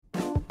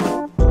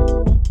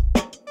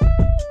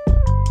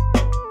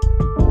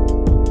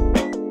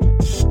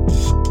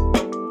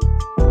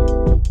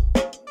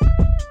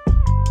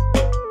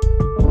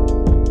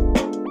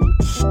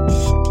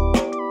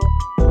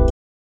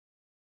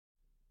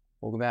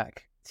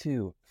back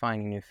to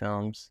Finding New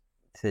Films.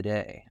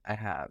 Today, I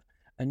have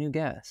a new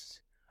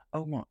guest,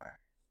 Omar.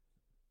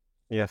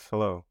 Yes,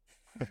 hello.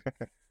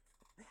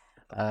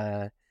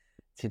 Uh,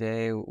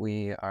 Today,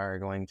 we are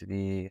going to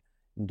be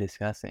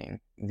discussing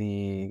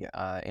the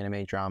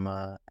anime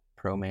drama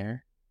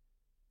Promare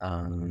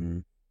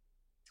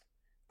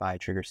by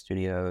Trigger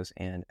Studios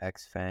and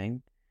X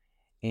Fang.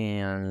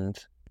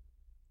 And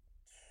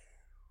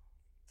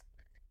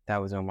that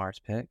was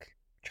Omar's pick.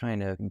 Trying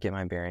to get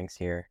my bearings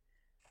here.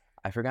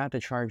 I forgot to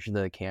charge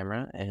the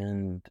camera,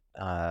 and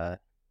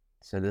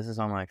so this is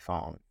on my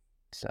phone.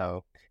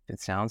 So if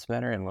it sounds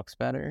better and looks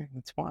better,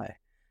 that's why.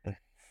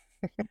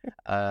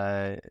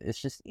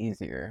 It's just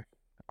easier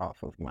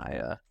off of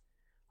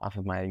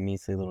my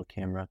measly little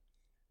camera.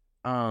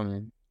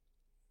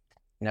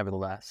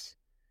 Nevertheless,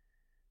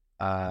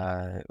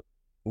 uh,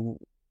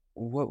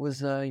 what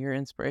was your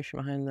inspiration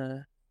behind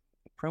the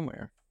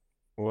Promare?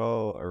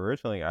 Well,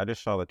 originally I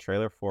just saw the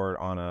trailer for it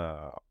on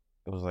I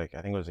think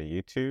it was a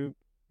YouTube.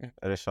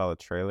 I just saw the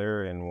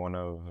trailer in one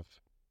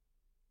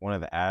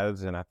of the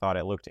ads, and I thought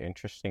it looked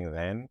interesting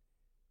then,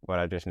 but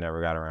I just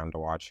never got around to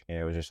watching it.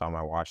 It was just on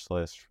my watch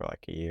list for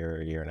like a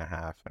year and a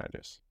half, and I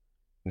just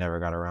never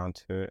got around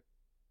to it.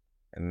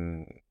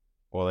 And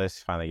well, this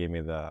finally gave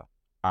me the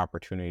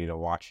opportunity to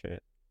watch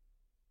it.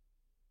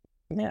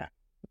 Yeah,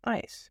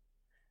 nice.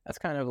 That's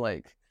kind of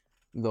like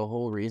the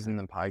whole reason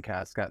the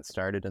podcast got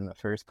started in the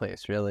first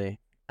place, really.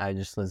 I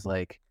just was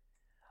like,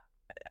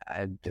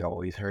 I'd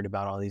always heard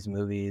about all these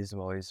movies, I've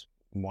always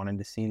wanted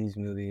to see these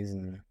movies,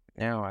 and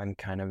now I'm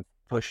kind of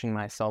pushing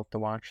myself to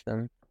watch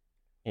them.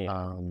 Yeah. I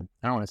don't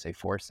want to say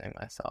forcing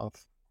myself,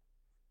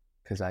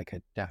 because I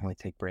could definitely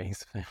take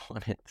breaks if I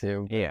wanted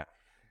to. Yeah.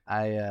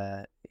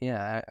 I've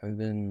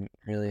been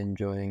really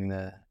enjoying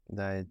the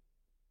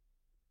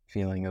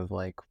feeling of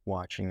like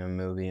watching a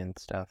movie and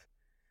stuff.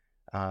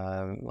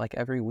 Like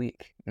every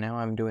week. Now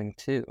I'm doing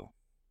 2.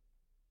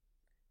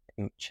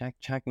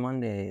 Check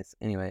Mondays.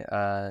 Anyway,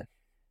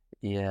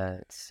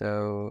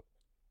 so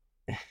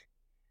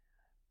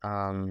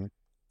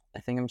I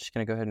think I'm just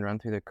gonna go ahead and run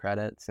through the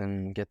credits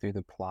and get through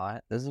the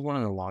plot. This is one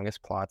of the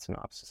longest plot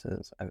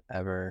synopsises I've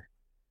ever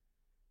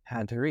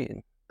had to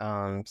read.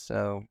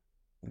 So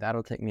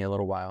that'll take me a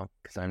little while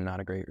because I'm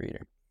not a great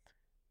reader.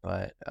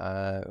 But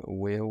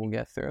we'll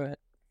get through it.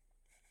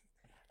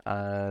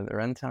 The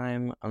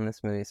runtime on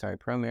this movie,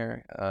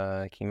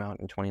 Promare, came out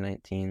in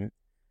 2019.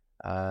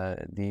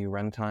 The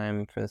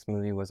runtime for this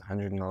movie was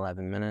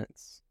 111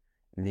 minutes.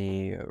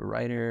 The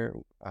writers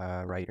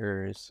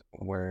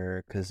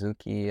were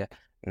Kazuki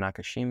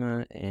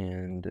Nakashima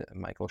and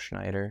Michael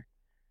Schneider.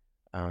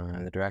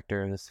 The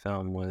director of this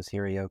film was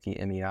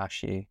Hiroyuki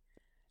Imiyashi,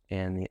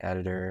 and the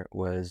editor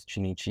was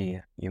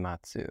Junichi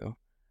Uematsu.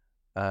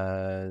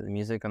 The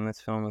music on this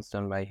film was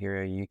done by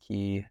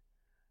Hiroyuki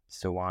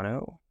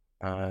Sawano.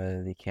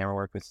 The camera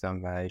work was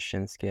done by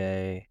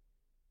Shinsuke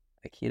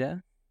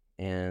Akita.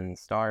 And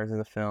stars of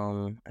the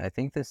film, I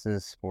think this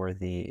is for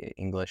the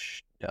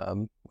English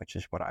dub, which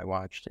is what I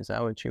watched. Is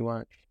that what you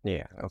watched?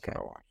 Yeah. That's okay.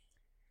 what I watched.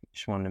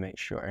 Just wanted to make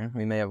sure.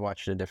 We may have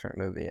watched a different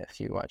movie if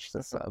you watched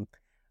the sub.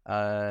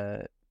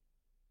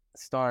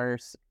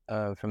 Stars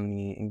from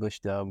the English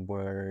dub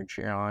were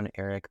John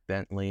Eric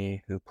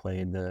Bentley, who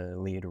played the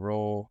lead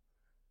role,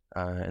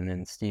 and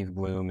then Steve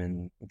Bloom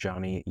and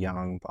Johnny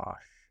Young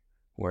Bosch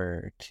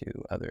were 2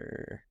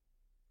 other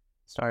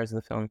stars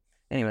of the film.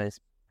 Anyways,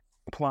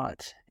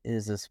 plot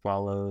is as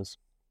follows.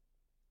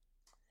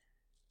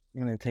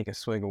 I'm going to take a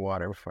swig of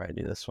water before I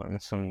do this one.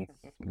 This one's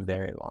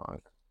very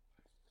long.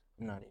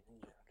 I'm not even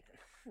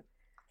joking.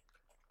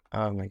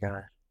 Oh my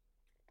god.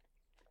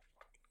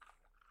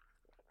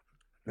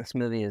 This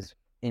movie is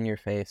in your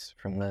face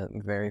from the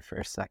very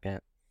first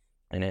second,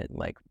 and it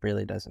like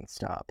really doesn't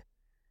stop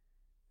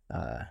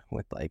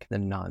with like the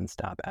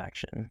non-stop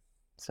action.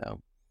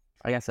 So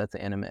I guess that's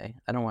anime.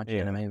 I don't watch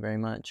anime very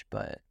much,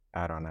 but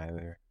I don't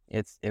either.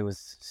 It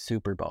was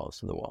super balls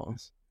to the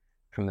walls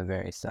from the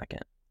very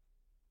second.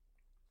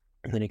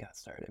 And then it got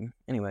started.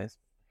 Anyways,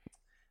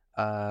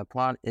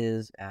 plot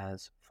is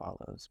as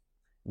follows.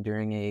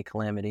 During a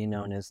calamity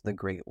known as the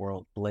Great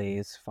World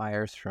Blaze,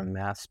 fires from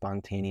mass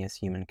spontaneous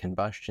human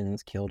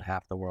combustions killed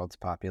half the world's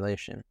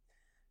population.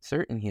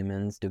 Certain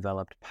humans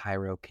developed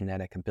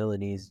pyrokinetic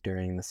abilities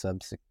during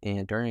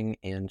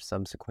and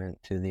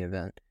subsequent to the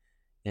event,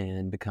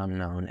 and become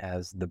known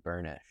as the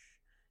Burnish.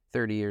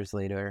 30 years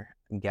later,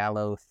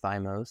 Gallo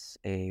Thymos,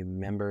 a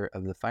member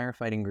of the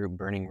firefighting group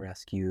Burning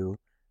Rescue,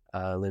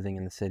 living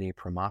in the city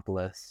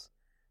Promopolis,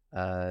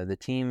 the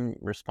team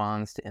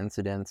responds to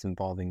incidents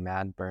involving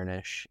Mad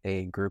Burnish,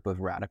 a group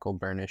of radical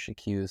Burnish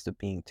accused of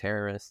being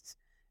terrorists.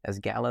 As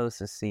Gallo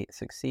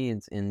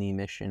succeeds in the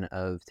mission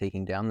of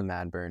taking down the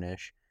Mad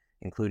Burnish,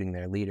 including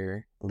their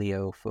leader,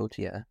 Leo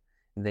Fotia,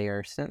 they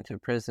are sent to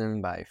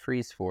prison by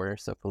Freeze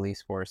Force, a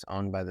police force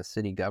owned by the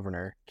city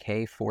governor,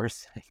 Cray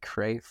Forsyth.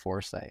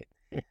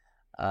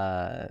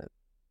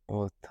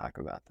 We'll talk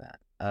about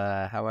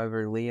that.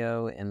 However,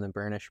 Leo and the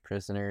Burnish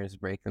prisoners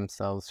break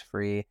themselves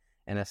free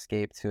and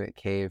escape to a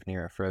cave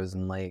near a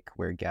frozen lake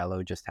where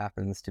Gallo just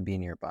happens to be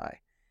nearby.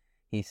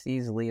 He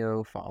sees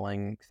Leo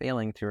failing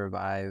to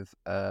revive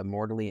a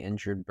mortally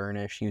injured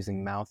Burnish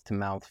using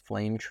mouth-to-mouth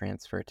flame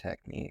transfer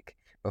technique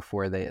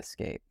before they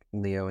escape.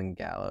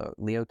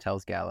 Leo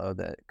tells Gallo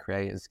that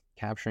Cray is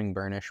capturing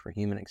Burnish for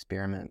human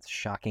experiments,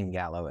 shocking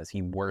Gallo as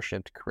he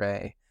worshipped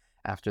Cray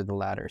after the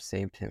latter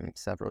saved him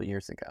several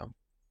years ago.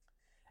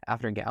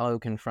 After Gallo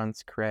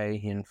confronts Cray,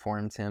 he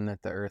informs him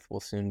that the Earth will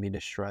soon be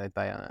destroyed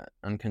by an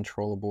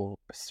uncontrollable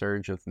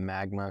surge of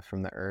magma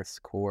from the Earth's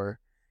core.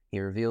 He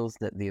reveals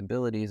that the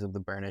abilities of the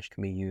Burnish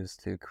can be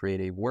used to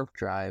create a warp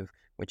drive,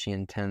 which he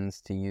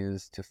intends to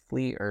use to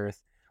flee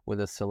Earth with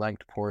a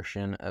select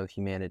portion of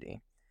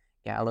humanity.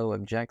 Gallo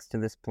objects to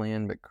this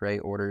plan, but Cray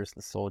orders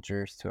the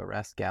soldiers to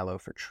arrest Gallo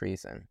for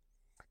treason.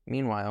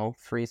 Meanwhile,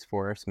 Free's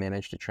force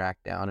managed to track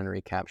down and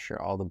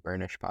recapture all the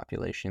Burnish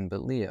population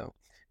but Leo,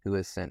 who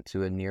is sent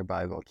to a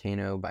nearby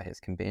volcano by his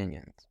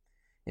companions.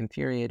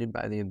 Infuriated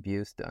by the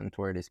abuse done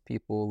toward his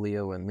people,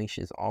 Leo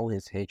unleashes all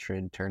his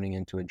hatred, turning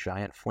into a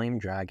giant flame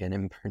dragon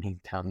and burning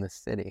down the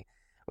city,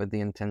 with the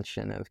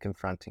intention of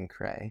confronting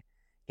Cray.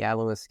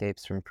 Gallo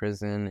escapes from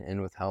prison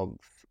and, with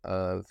help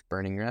of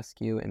Burning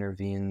Rescue,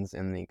 intervenes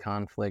in the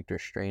conflict,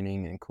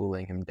 restraining and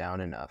cooling him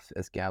down enough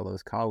as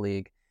Gallo's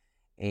colleague,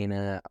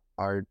 Aina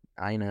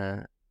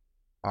Ardabit,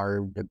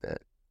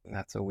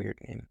 that's a weird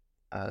name,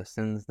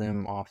 sends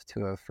them off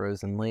to a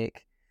frozen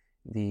lake.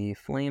 The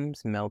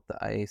flames melt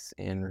the ice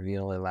and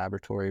reveal a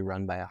laboratory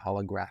run by a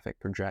holographic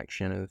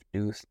projection of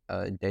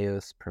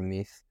Deus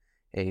Prometheus,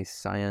 a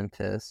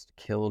scientist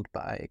killed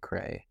by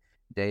Cray.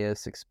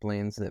 Deus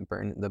explains that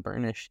the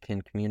Burnish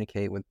can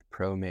communicate with the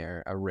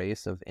Promare, a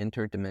race of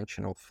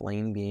interdimensional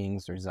flame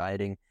beings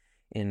residing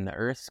in the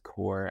Earth's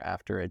core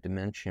after a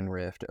dimension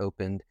rift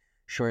opened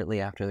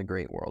shortly after the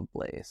Great World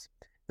Blaze.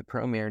 The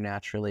Promare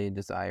naturally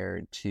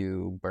desired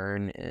to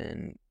burn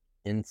an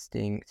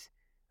instinct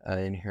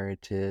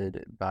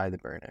inherited by the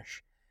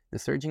Burnish. The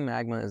surging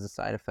magma is a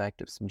side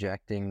effect of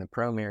subjecting the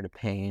Promare to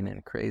pain,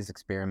 and Cray's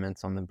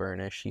experiments on the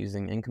Burnish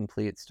using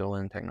incomplete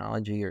stolen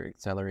technology are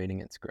accelerating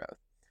its growth.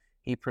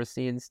 He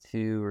proceeds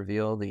to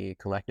reveal the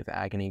collective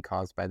agony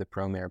caused by the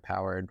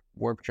Promare-powered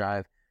warp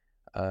drive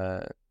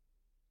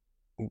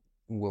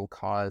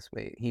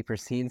He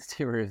proceeds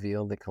to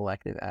reveal the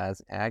collective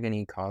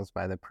agony caused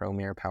by the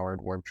Promare-powered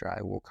warp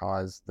drive will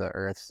cause the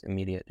Earth's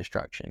immediate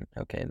destruction.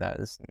 Okay, that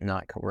is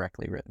not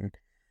correctly written.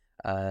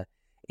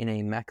 In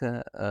a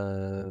mecha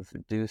of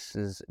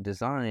Deus's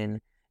design,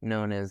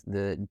 known as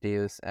the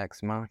Deus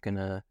Ex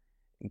Machina,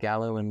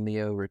 Gallo and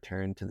Leo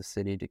return to the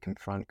city to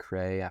confront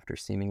Cray after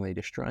seemingly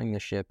destroying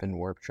the ship and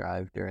warp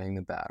drive during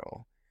the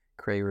battle.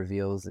 Cray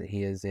reveals that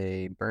he is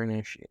a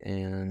Burnish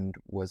and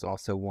was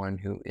also one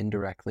who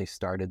indirectly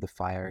started the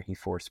fire he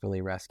forcefully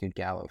rescued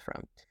Gallo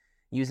from.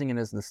 Using it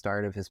as the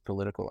start of his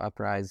political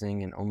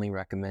uprising and only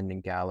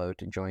recommending Gallo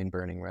to join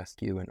Burning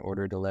Rescue in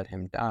order to let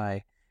him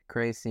die,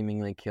 Cray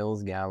seemingly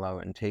kills Gallo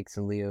and takes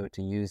Leo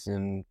to use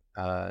him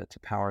to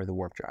power the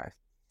warp drive.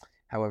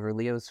 However,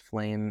 Leo's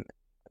flame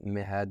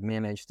had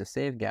managed to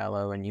save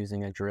Gallo, and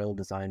using a drill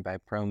designed by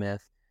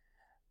Prometh,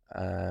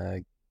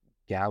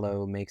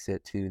 Gallo makes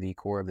it to the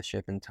core of the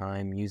ship in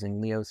time. Using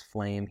Leo's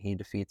flame, he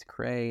defeats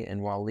Cray,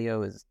 and while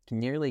Leo is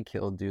nearly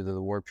killed due to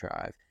the warp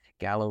drive,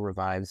 Gallo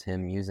revives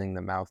him using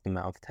the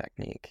mouth-to-mouth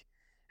technique.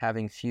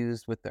 Having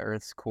fused with the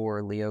Earth's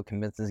core, Leo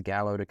convinces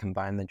Gallo to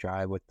combine the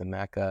drive with the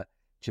mecha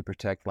to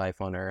protect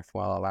life on Earth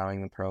while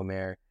allowing the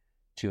Promare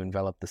to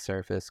envelop the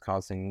surface,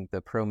 causing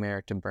the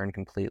Promare to burn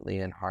completely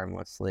and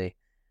harmlessly,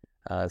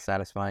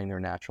 satisfying their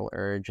natural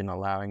urge and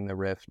allowing the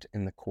rift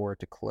in the core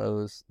to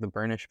close, the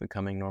Burnish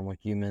becoming normal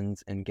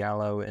humans, and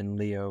Gallo and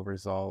Leo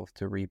resolve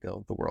to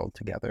rebuild the world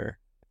together.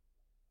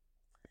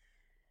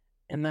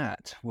 And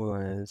that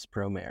was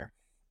Promare.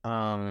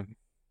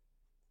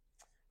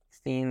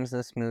 Themes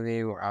this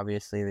movie were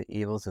obviously the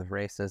evils of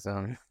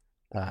racism,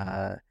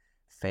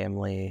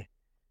 family,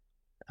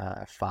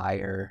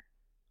 fire.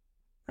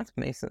 That's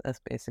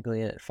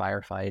basically it.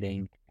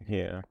 Firefighting.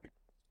 Yeah.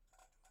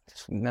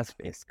 That's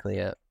basically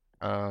it.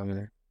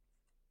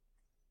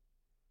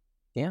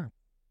 Yeah,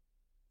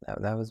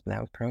 that was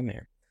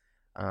Promare.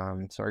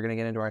 So we're gonna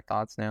get into our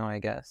thoughts now, I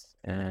guess,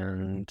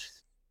 and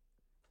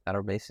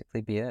that'll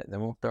basically be it.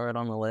 Then we'll throw it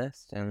on the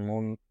list, and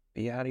we'll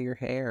be out of your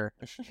hair.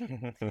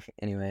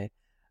 Anyway,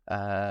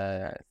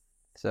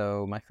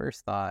 so my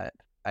first thought,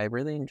 I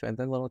really enjoyed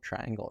the little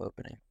triangle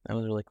opening. That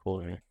was really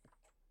cool to me.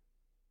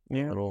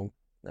 Yeah. Little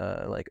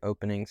like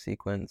opening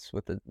sequence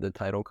with the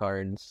title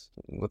cards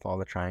with all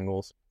the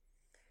triangles.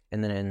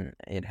 And then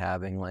it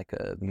having like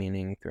a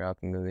meaning throughout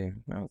the movie.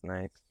 That was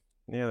nice.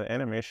 Yeah, the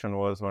animation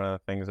was one of the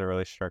things that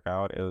really struck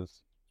out. It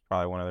was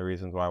probably one of the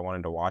reasons why I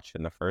wanted to watch it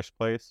in the first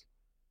place.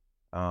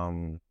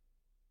 It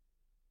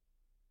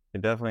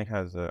definitely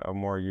has a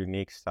more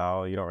unique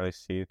style. You don't really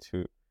see it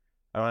too.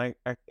 I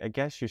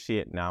guess you see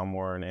it now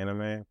more in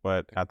anime,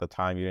 but at the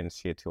time you didn't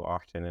see it too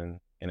often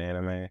in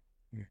anime.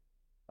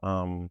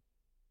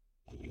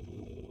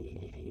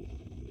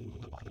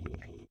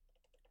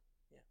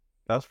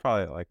 That's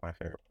probably like my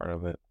favorite part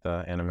of it,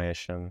 the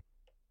animation.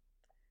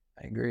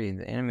 I agree.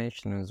 The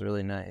animation was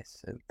really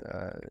nice. It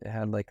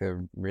had like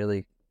a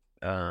really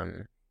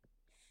um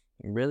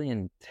really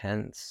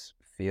intense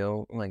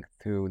feel like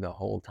through the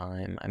whole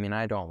time. I mean,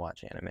 I don't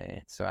watch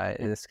anime, so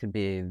this could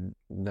be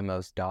the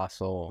most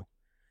docile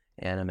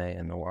anime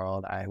in the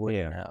world. I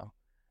wouldn't Yeah. know,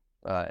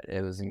 but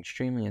it was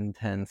extremely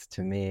intense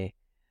to me.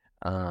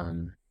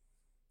 Um,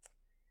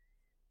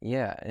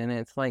 yeah, and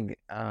it's like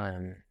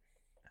I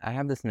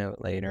have this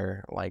note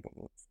later, like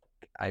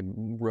I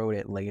wrote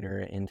it later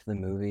into the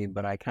movie,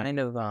 but I kind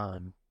of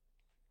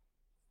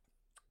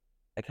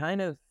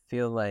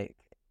feel like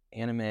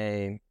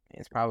anime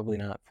is probably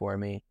not for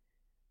me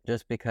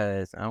just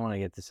because I want to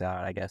get this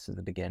out, I guess, at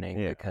the beginning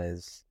Yeah.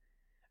 because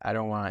I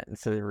don't want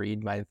to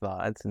read my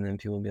thoughts and then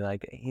people be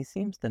like, he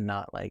seems to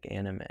not like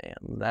anime.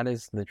 That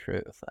is the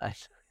truth.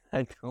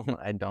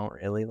 I don't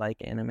really like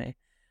anime.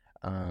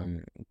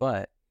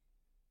 But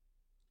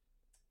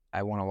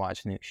I want to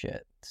watch new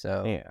shit.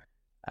 So Yeah.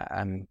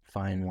 I'm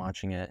fine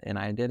watching it. And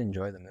I did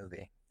enjoy the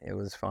movie. It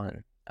was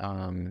fun.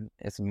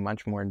 It's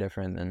much more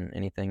different than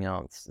anything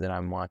else that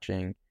I'm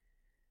watching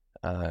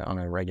on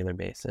a regular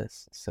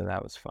basis. So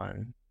that was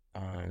fun.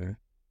 Um,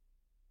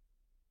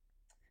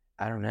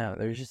 I don't know.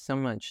 There's just so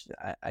much.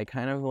 I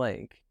kind of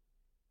like.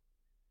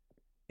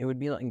 It would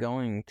be like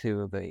going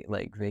to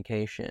a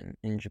vacation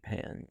in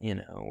Japan,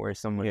 where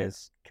someone Yeah.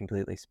 is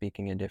completely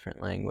speaking a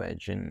different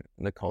language and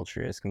the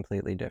culture is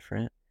completely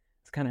different.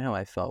 It's kind of how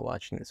I felt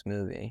watching this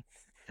movie.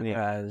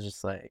 Yeah. I was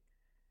just like,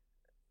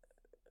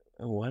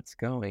 what's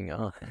going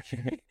on?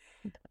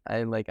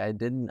 I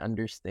didn't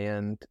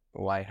understand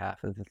why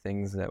half of the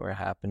things that were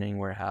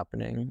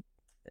happening.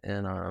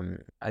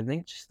 And I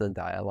think just the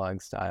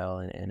dialogue style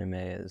in anime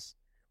is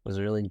was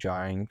really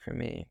jarring for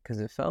me because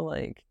it feels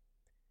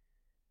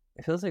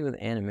like with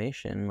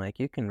animation, like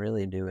you can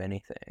really do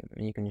anything.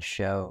 You can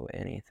show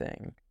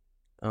anything.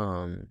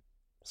 Um,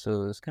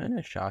 so it was kind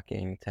of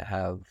shocking to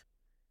have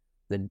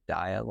the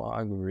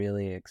dialogue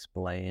really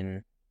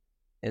explain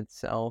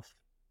itself.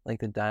 Like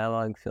the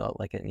dialogue felt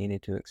like it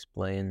needed to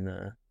explain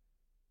the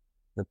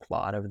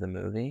plot of the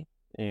movie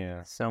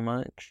Yeah. so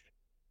much.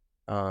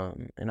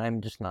 And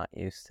I'm just not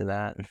used to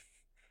that.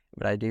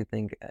 But I do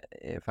think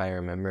if I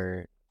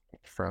remember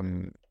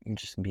from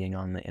just being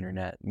on the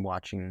internet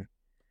watching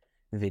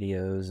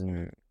videos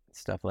and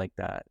stuff like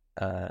that,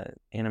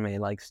 anime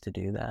likes to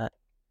do that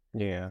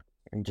Yeah.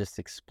 and just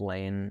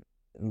explain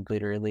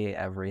literally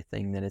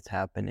everything that is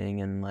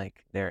happening and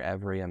like their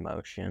every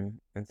emotion.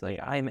 It's like,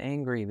 Yeah. I'm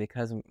angry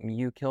because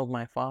you killed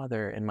my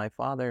father and my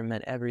father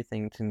meant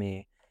everything to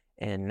me.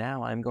 And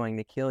now I'm going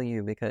to kill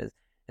you because,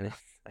 and it's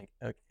like,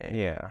 okay,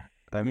 Yeah.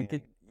 I you mean,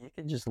 could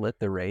just let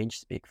the rage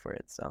speak for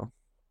itself.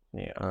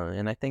 yeah.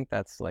 And I think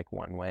that's like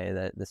one way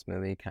that this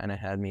movie kind of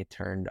had me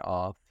turned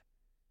off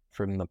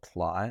from the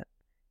plot.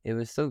 It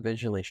was so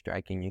visually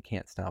striking, you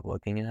can't stop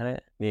looking at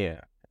it.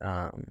 Yeah.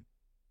 Um,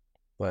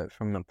 but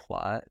from the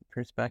plot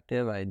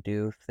perspective, I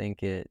do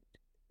think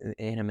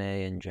anime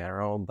in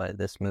general, but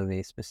this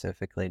movie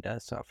specifically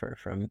does suffer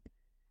from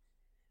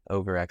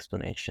over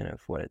explanation of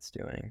what it's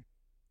doing.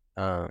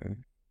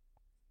 Um,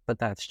 but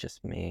that's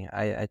just me.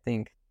 I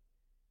think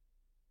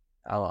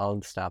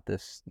I'll stop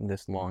this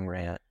long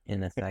rant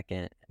in a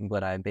second.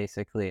 But I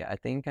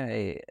think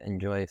I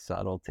enjoy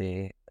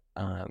subtlety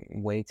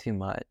way too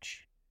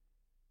much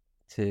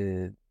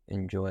to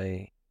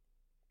enjoy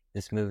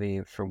this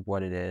movie for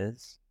what it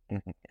is.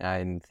 Mhm.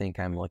 I think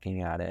I'm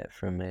looking at it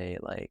from a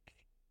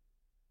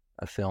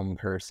film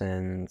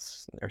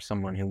person's or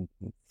someone who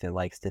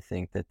likes to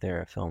think that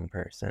they're a film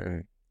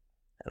person,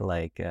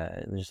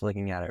 just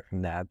looking at it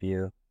from that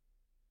view.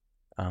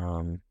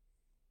 Um,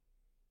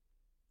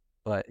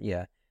 but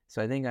yeah,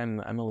 so I think I'm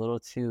a little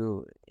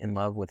too in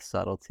love with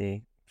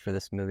subtlety for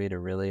this movie to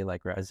really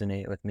like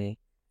resonate with me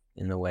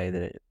in the way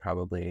that it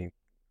probably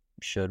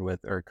should with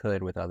or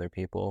could with other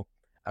people.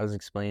 I was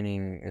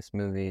explaining this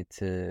movie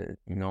to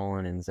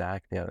Nolan and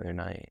Zach the other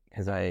night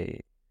because I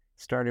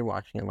started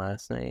watching it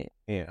last night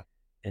Yeah.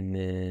 and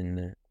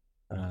then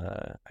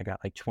I got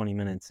like 20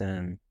 minutes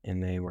in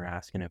and they were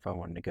asking if I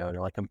wanted to go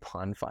to like a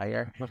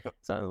bonfire.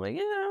 So I was like,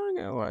 yeah, I want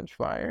to go watch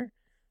Fire.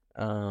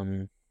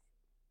 Um,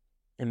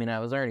 I mean, I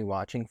was already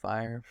watching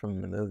Fire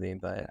from the movie,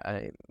 but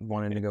I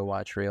wanted to go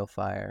watch real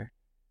Fire.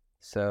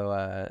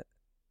 So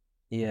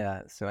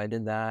yeah, so I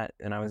did that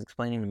and I was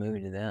explaining the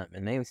movie to them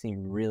and they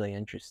seemed really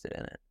interested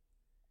in it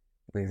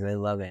because they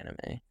love anime.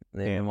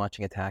 They've Yeah. been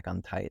watching Attack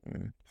on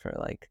Titan for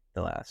like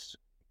the last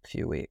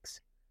few weeks.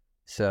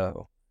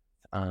 So,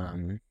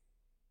 um,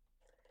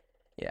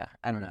 yeah,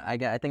 I don't know. I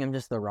think I'm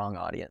just the wrong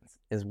audience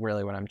is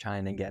really what I'm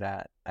trying to get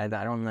at. I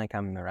don't think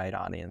I'm the right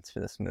audience for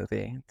this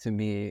movie to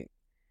be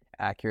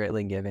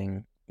accurately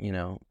giving,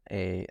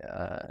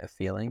 a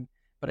feeling.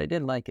 But I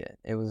did like it.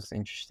 It was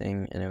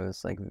interesting and it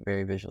was like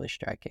very visually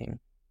striking.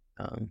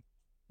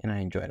 And I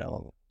enjoyed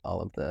all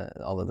of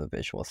the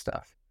visual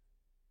stuff.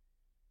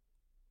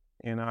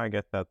 I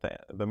get that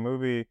the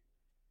movie,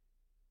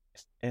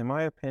 in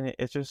my opinion,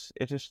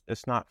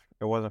 it's not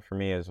it wasn't for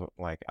me as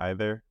like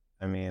either.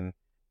 I mean,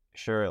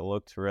 sure, it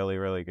looked really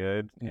really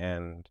good, Mm.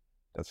 and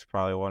that's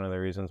probably one of the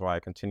reasons why I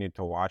continued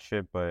to watch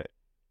it. But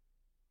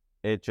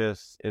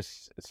it's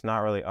not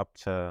really up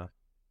to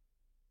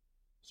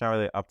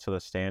the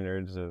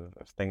standards of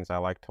things I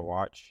like to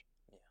watch.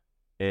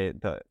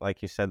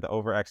 Like you said, the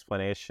over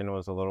explanation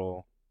was a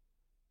little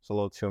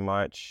too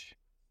much.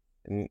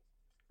 And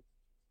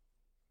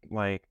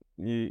like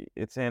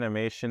it's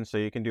animation, so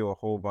you can do a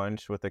whole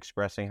bunch with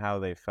expressing how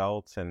they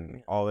felt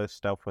and all this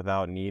stuff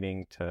without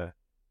needing to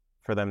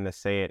for them to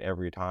say it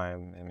every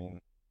time. I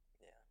mean,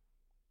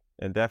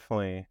 it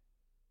definitely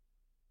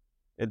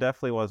it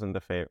definitely wasn't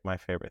my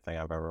favorite thing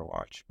I've ever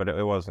watched, but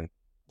it wasn't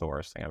the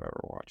worst thing I've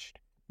ever watched.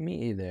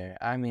 Me either.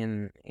 I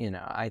mean,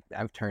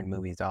 I've turned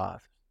movies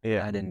off.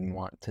 Yeah, I didn't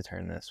want to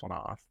turn this one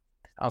off.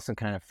 I also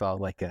kind of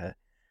felt like a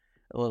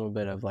little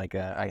bit of like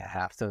I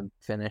have to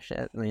finish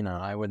it.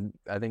 I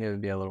think it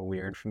would be a little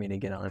weird for me to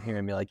get on here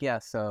and be like, yeah,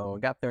 so I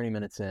got 30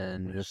 minutes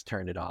in, just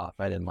turned it off.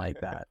 I didn't like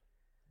that.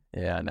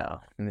 Yeah, no.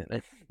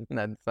 I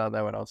thought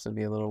that would also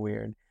be a little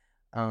weird.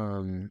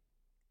 But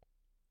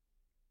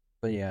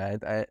yeah,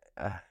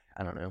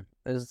 I don't know.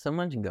 There's so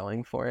much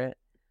going for it,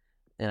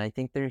 and I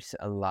think there's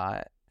a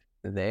lot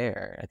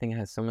there. I think it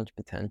has so much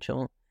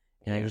potential,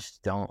 and I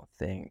just don't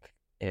think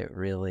it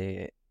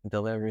really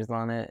delivers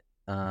on it.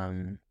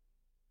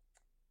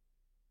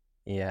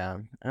 Yeah,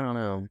 I don't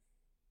know.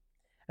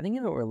 I think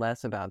if it were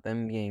less about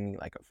them being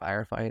like a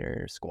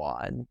firefighter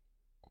squad,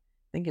 I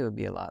think it would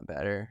be a lot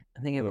better.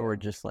 I think if it were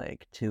just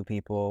like two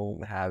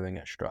people having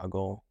a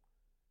struggle,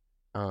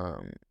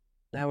 um,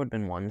 that would have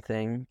been one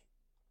thing.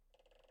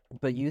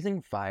 But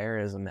using fire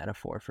as a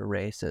metaphor for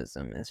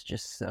racism is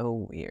just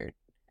so weird.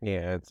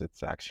 yeah,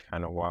 it's actually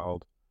kind of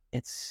wild.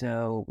 It's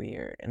so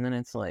weird. And then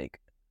it's like,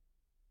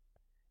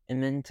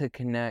 and then to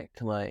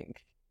connect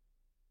like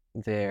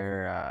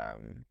their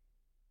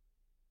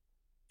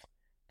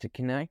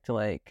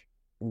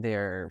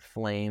their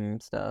flame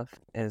stuff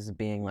as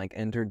being like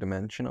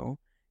interdimensional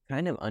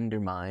kind of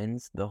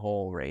undermines the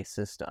whole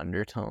racist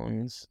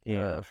undertones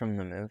from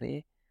the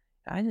movie.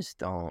 I just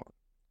don't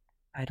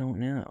I don't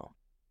know.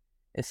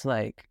 It's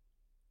like,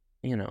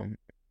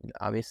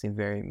 obviously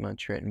very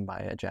much written by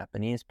a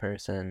Japanese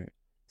person,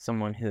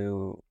 someone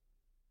who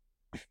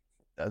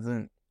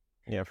doesn't.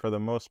 Yeah, for the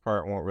most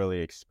part, won't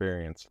really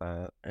experience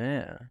that.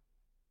 Yeah.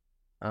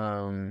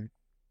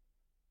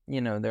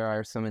 There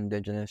are some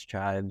indigenous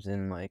tribes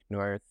in like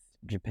North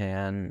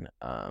Japan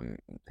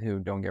who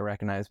don't get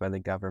recognized by the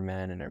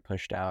government and are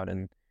pushed out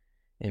in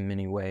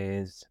many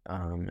ways.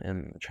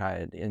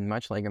 And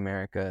much like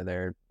America,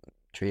 they're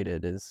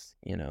treated as,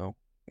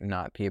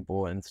 not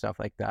people and stuff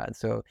like that.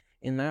 So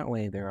in that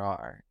way, there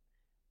are.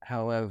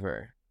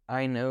 However,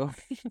 I know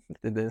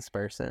that this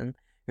person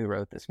who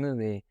wrote this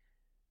movie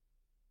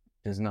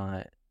does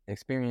not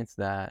experience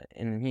that,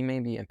 and he may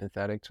be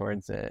empathetic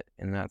towards it,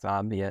 and that's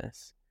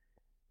obvious.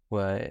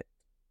 But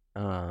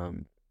I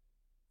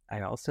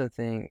also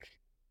think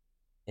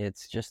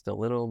it's just a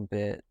little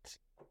bit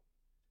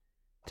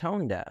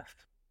tone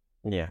deaf.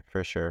 Yeah,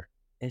 for sure.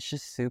 It's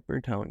just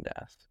super tone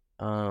deaf.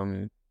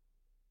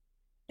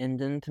 And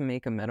then to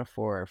make a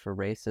metaphor for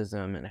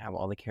racism and have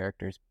all the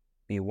characters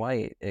be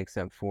white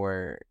except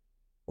for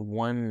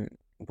one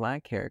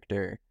black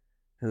character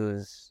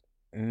whose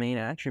main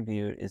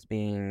attribute is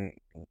being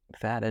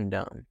fat and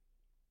dumb.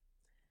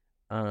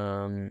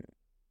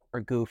 Or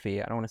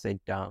goofy. I don't want to say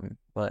dumb,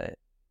 but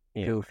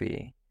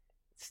goofy.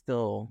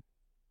 Still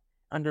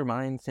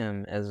undermines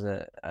him as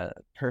a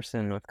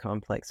person with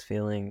complex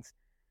feelings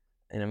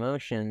and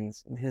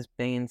emotions. His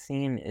main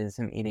scene is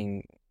him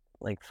eating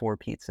like 4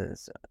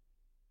 pizzas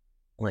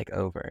like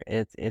over.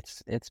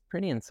 It's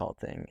pretty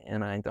insulting,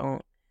 and I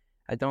don't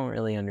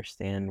really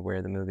understand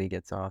where the movie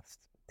gets off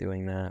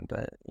doing that,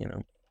 but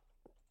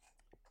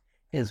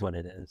is what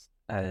it is.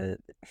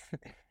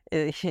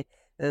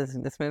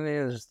 This movie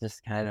was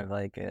just kind of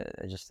like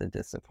just a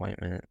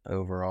disappointment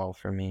overall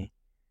for me.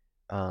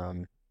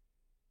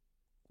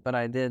 But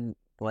I did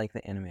like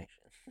the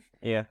animation.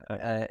 Yeah,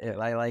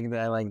 I like the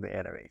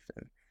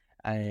animation.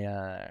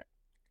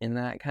 And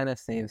that kind of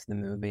saves the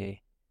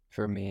movie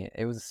for me.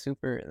 It was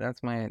super. That's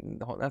gonna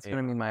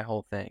be my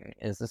whole thing.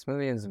 Is this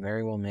movie is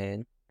very well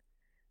made,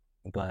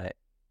 but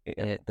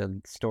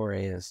the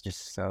story is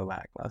just so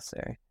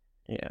lackluster.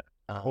 Yeah.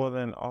 Well,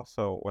 then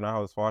also when I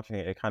was watching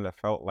it, it kind of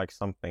felt like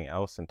something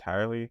else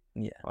entirely.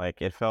 Yeah.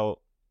 Like it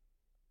felt.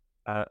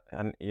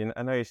 And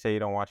I know you say you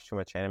don't watch too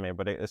much anime,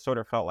 but it sort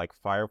of felt like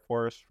Fire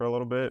Force for a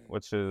little bit,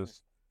 which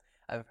is.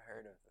 I've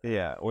heard of that.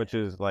 Yeah, which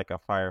is like a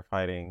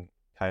firefighting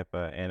type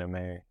of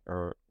anime,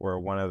 or where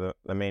one of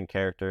the main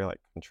character like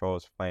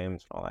controls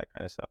flames and all that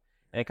kind of stuff.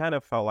 And it kind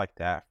of felt like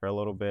that for a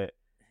little bit.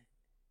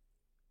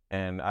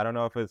 And I don't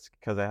know if it's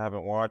because I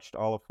haven't watched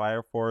all of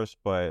Fire Force,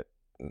 but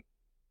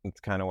it's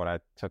kind of what I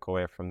took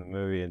away from the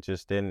movie. It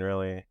just didn't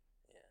really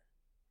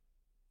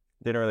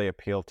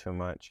appeal too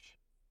much.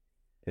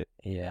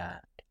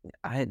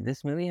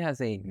 This movie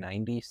has a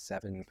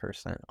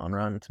 97% on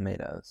Rotten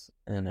Tomatoes,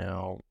 and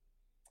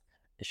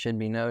it should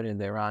be noted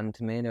that Rotten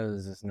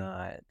Tomatoes is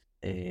not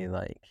a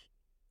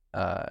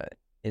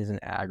is an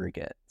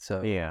aggregate.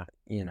 So Yeah,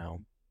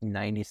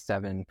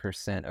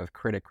 97% of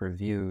critic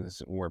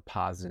reviews were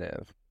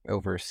positive,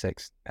 over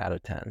 6 out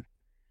of 10.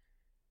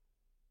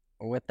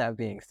 With that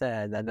being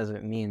said, that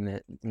doesn't mean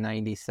that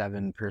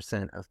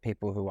 97% of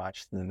people who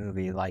watched the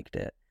movie liked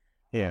it.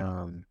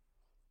 Yeah.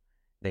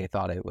 They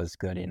thought it was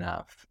good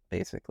enough,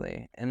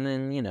 basically. And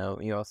then, you know,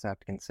 you also have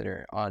to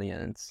consider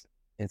audience.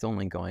 It's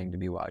only going to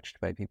be watched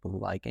by people who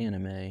like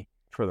anime.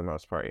 For the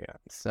most part, yeah.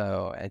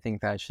 So I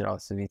think that should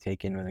also be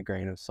taken with a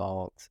grain of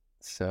salt.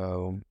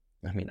 So,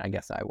 I mean, I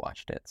guess I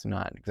watched it, so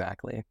not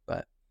exactly,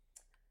 but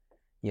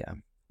yeah.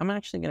 I'm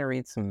actually going to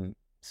read some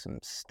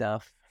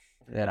stuff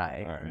that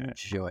I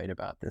enjoyed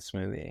about this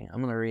movie. I'm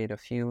going to read a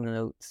few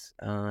notes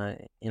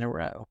in a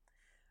row.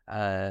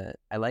 I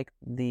like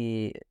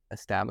the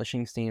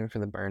establishing scene for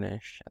the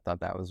burnish. I thought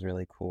that was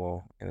really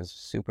cool. It was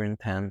super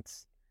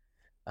intense,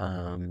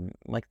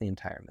 like the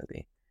entire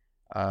movie.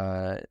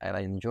 I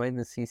enjoyed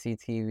the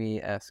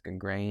CCTV-esque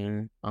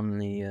grain on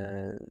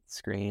the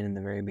screen in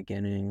the very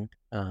beginning,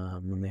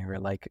 when they were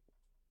like,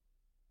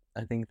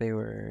 I think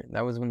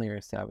that was when they were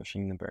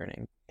establishing the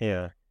burning.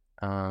 Yeah.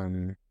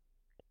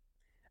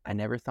 I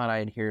never thought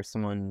I'd hear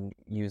someone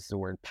use the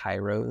word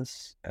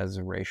pyros as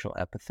a racial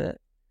epithet.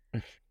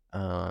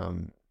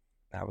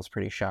 That was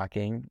pretty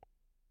shocking.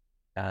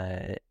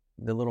 The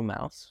little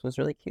mouse was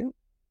really cute.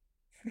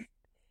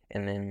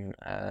 And then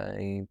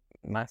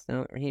last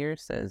note here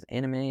says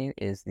anime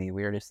is the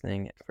weirdest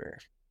thing ever.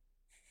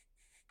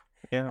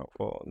 Yeah,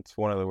 well, it's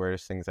one of the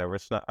weirdest things ever.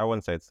 It's not. I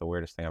wouldn't say it's the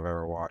weirdest thing I've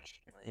ever watched.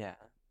 Yeah,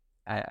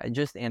 I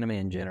just anime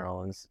in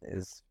general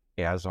is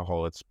Yeah, as a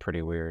whole, it's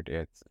pretty weird.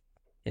 it's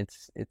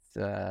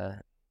I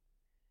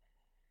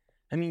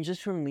mean,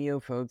 just from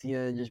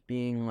Leophobia just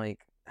being like,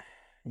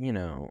 you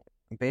know,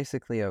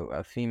 basically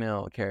a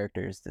female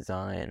character's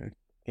design.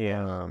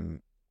 Yeah.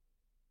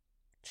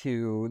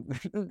 To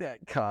that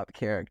cop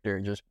character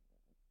just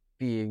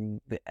being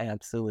the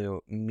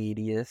absolute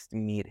meatiest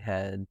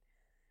meathead.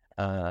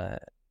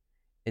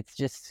 It's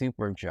just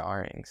super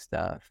jarring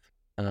stuff.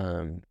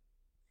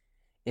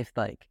 If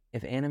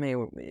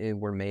anime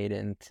were made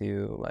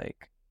into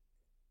like,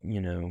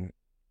 you know,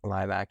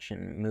 live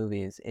action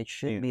movies, it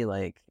should be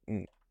like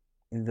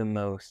the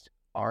most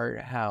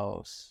art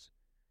house,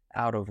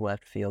 out of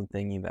left field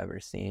thing you've ever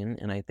seen.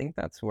 And I think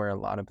that's where a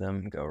lot of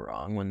them go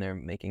wrong when they're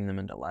making them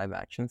into live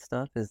action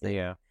stuff, is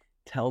they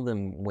tell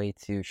them way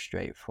too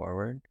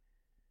straightforward.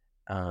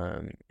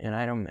 And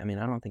I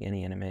don't think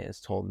any anime is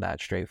told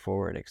that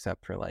straightforward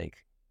except for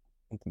like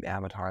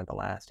Avatar: The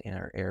Last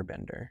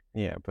Airbender.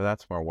 Yeah, but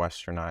that's more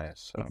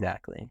westernized. So.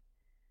 Exactly.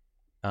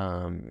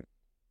 But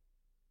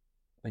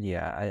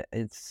yeah,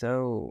 it's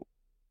so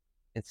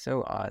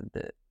odd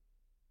that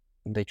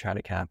they try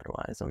to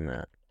capitalize on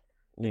that.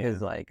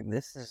 Because like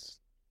this is,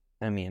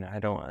 I mean, I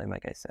don't,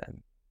 like I said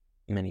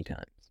many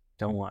times,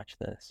 don't watch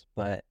this,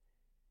 but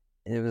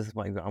it was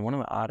like one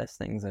of the oddest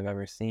things I've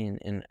ever seen.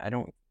 And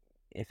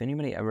if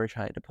anybody ever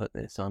tried to put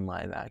this on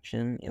live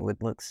action, it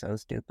would look so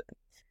stupid.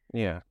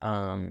 Yeah.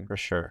 For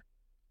sure.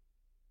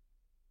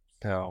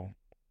 So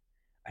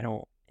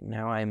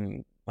now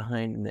I'm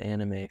behind the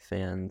anime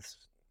fans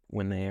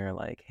when they are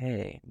like,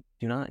 hey,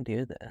 do not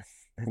do this.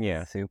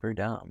 It's super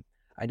dumb.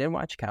 I did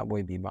watch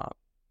Cowboy Bebop,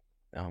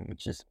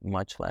 which is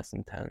much less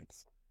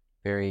intense,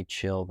 very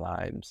chill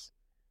vibes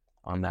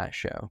on that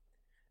show.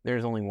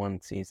 There's only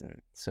one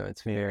season, so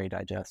it's very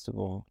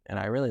digestible, and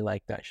I really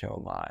like that show a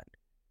lot.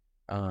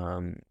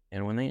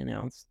 And when they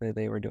announced that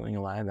they were doing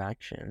a live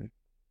action,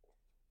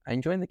 I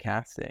enjoyed the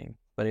casting,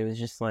 but it was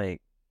just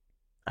like,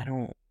 I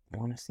don't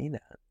want to see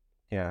that.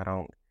 Yeah, I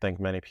don't think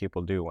many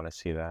people do want to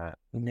see that.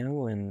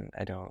 No, and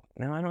I don't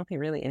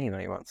think really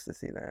anybody wants to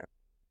see that,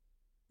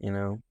 you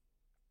know?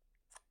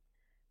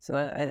 So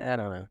I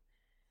don't know.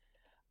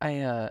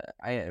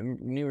 I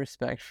new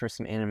respect for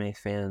some anime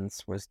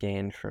fans was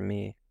gained from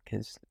me,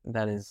 because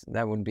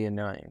that would be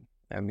annoying.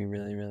 That would be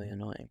really, really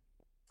annoying.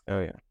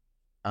 Oh yeah.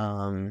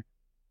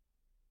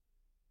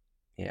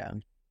 Yeah.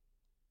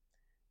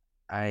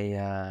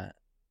 I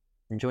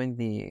enjoyed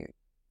the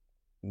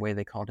way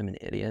they called him an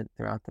idiot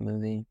throughout the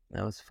movie.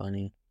 That was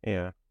funny.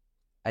 Yeah.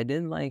 I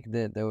did like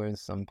that there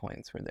was some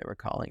points where they were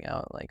calling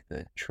out like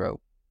the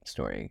trope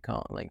story,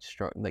 like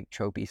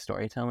tropey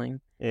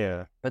storytelling.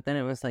 Yeah. But then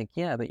it was like,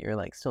 yeah, but you're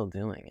like still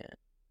doing it.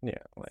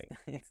 Yeah, like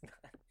it's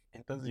not,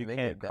 it doesn't you make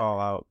can't it better.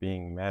 call out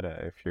being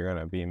meta if you're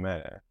gonna be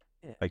meta.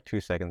 Yeah. Like 2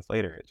 seconds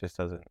later, it just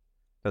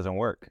doesn't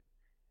work.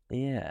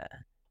 Yeah,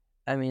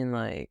 I mean,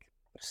 like,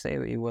 say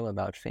what you will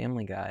about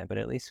Family Guy, but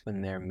at least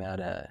when they're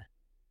meta,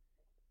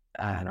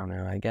 I don't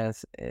know. I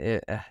guess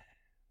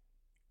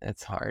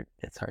it's hard.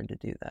 It's hard to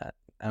do that.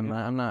 I'm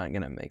not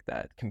gonna make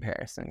that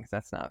comparison because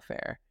that's not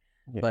fair.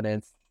 Yeah. But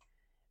I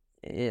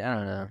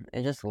don't know.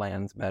 It just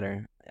lands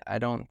better. I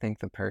don't think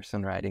the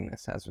person writing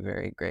this has a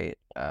very great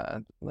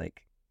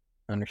like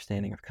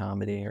understanding of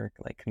comedy or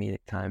like comedic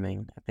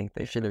timing. I think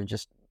they should have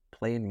just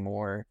played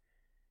more.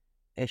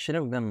 It should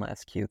have been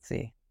less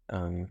cutesy.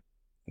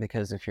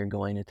 Because if you're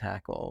going to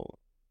tackle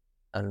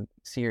a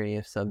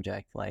serious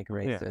subject like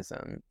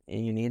racism,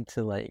 you need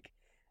to like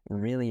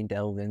really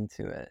delve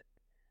into it.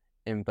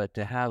 But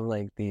to have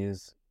like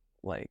these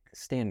like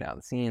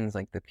standout scenes,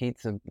 like the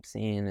pizza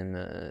scene and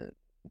the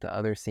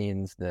other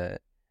scenes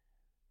that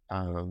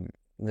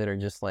are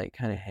just like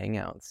kind of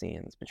hangout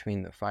scenes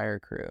between the fire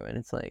crew, and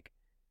it's like,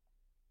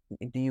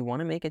 do you want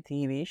to make a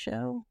TV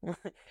show?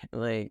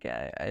 Like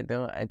I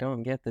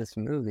don't get this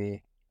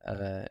movie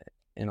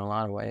in a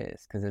lot of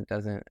ways because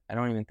I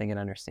don't even think it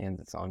understands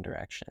its own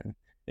direction.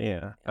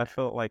 Yeah, I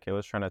felt like it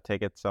was trying to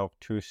take itself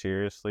too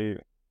seriously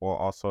while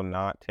also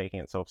not taking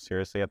itself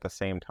seriously at the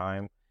same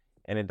time,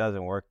 and it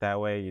doesn't work that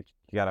way. You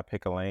got to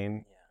pick a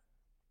lane, Yeah.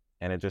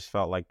 and it just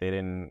felt like they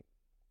didn't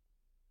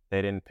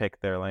pick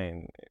their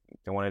lane.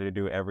 They wanted to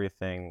do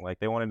everything. Like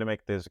they wanted to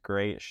make this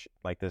great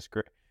like this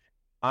great.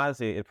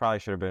 Honestly, it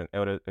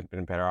would have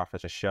been better off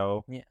as a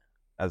show, Yeah.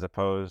 as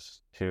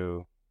opposed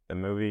to the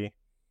movie,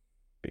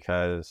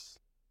 because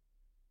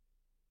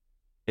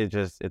it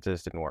just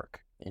didn't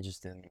work. It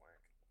just didn't work.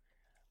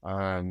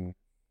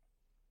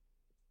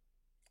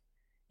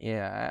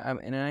 Yeah,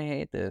 and I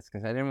hate this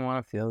because I didn't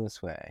want to feel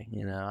this way.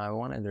 You know, I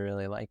wanted to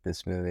really like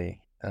this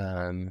movie.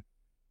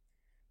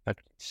 But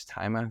just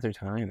time after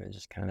time, it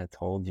just kind of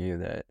told you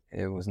that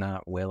it was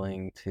not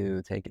willing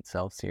to take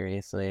itself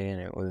seriously,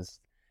 and it was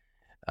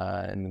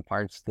in the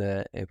parts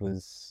that it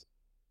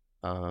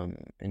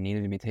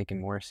needed to be taken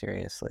more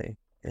seriously,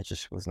 it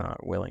just was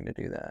not willing to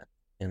do that.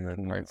 In the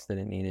parts that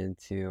it needed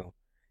to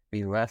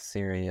be less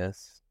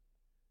serious,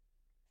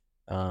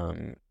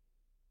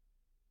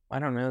 I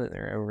don't know that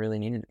there ever really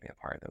needed to be a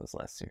part that was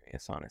less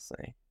serious,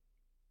 honestly.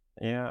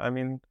 Yeah, I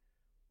mean,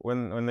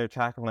 when they're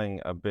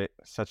tackling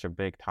such a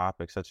big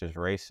topic such as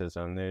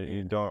racism,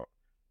 you don't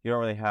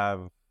really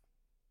have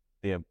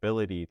the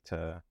ability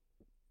to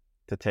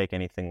take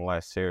anything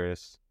less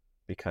serious,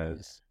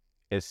 because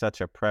it's such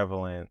a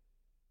prevalent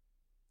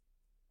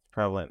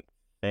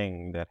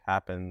thing that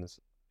happens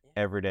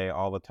every day,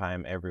 all the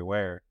time,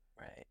 everywhere.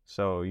 Right.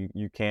 So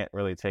you can't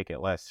really take it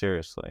less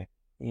seriously.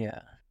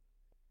 Yeah.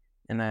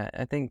 And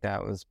I think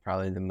that was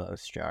probably the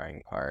most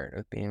jarring part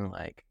of being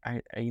like,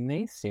 are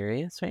they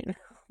serious right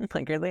now?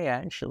 Like, are they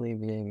actually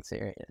being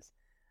serious?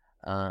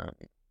 Um,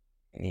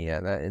 yeah,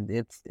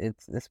 it's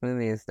this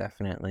movie is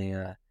definitely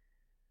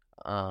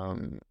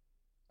um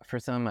for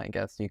some, I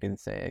guess you could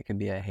say it could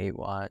be a hate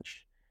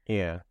watch.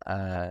 Yeah.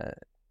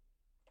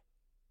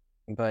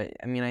 But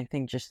I mean, I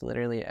think just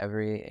literally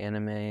every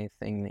anime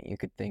thing that you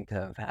could think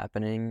of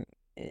happening,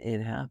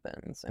 it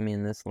happens. I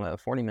mean, this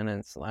last 40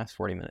 minutes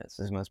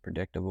is the most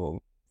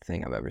predictable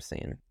thing I've ever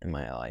seen in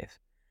my life.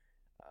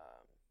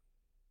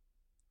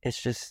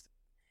 It's just,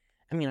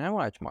 I mean, I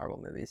watch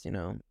Marvel movies, you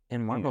know,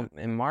 and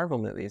Marvel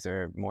movies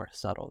are more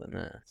subtle than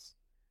this.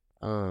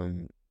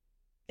 And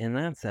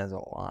that says a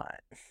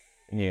lot.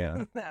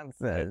 Yeah. That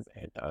says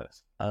it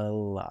does. a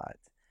lot.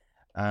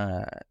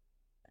 Uh,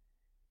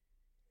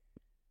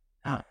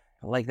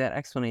 like that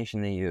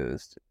explanation they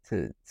used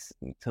to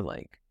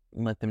like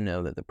let them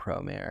know that the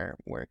Promare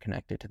were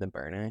connected to the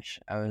Burnish.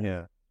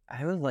 I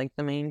was like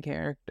the main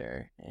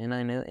character, and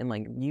I know, and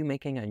like you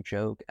making a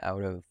joke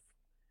out of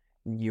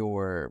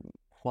your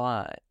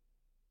plot,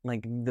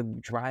 like the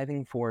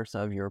driving force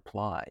of your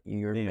plot,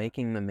 you're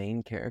making the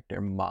main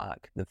character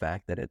mock the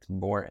fact that it's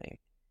boring.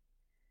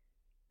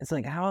 It's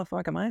like, how the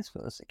fuck am I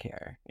supposed to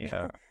care?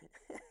 Yeah.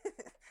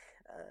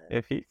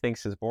 If he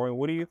thinks it's boring,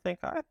 what do you think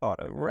I thought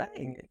of?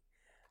 Right.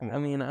 I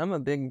mean, I'm a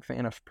big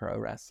fan of pro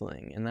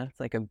wrestling, and that's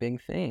like a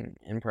big thing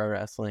in pro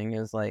wrestling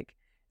is like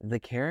the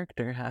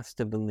character has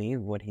to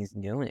believe what he's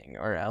doing,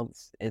 or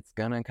else it's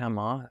gonna come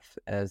off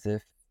as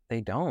if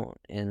they don't,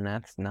 and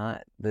that's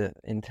not the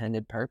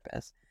intended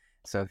purpose.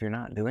 So if you're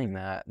not doing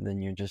that,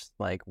 then you're just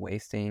like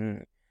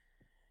wasting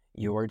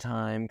your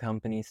time,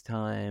 company's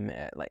time,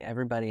 like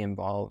everybody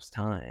involves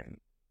time.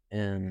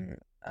 And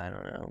I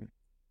don't know.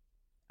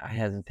 I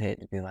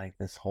hesitate to be like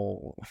this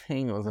whole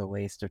thing was a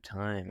waste of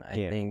time. I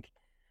think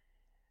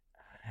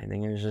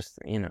it was just,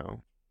 you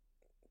know,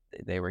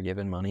 they were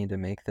given money to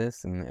make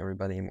this and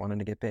everybody wanted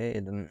to get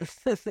paid, and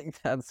I think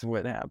that's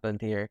what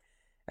happened here.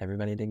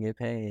 Everybody did get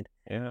paid.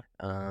 Yeah.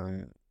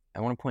 I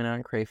want to point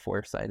out Cray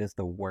Foresight is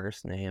the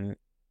worst name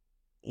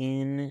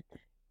in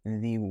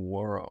the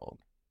world.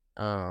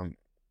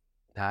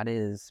 That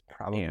is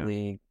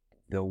probably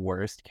the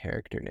worst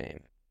character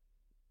name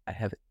I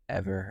have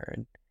ever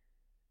heard.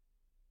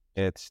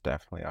 It's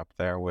definitely up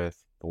there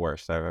with the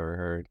worst I've ever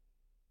heard.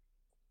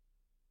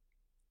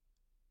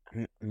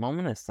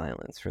 Moment of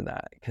silence for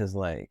that, because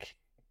like,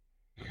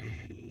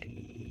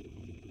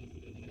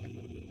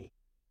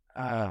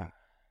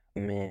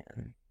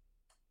 man,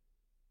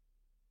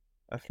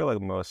 I feel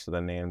like most of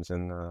the names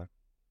in the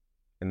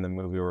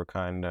movie were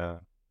kind of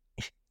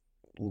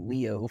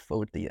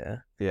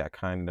Leophobia. Yeah,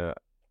 kind of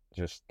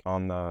just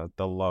on the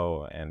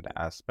low end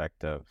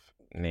aspect of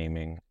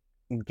naming.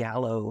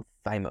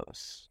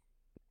 Gallothymos.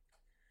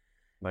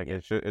 Like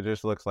it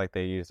just looks like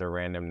they used a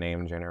random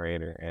name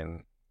generator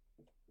and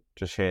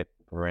just hit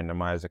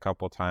randomize a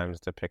couple times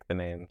to pick the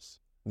names.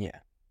 Yeah.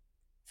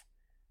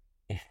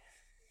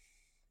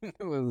 It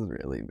was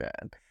really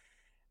bad.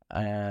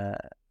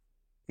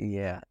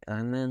 Yeah,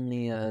 and then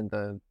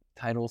the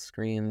title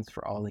screens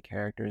for all the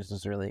characters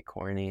was really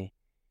corny.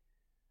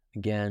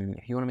 again,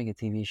 if you want to make a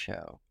TV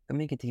show, then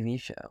make a TV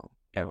show.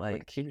 Yeah,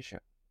 Like, TV show.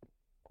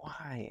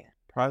 why?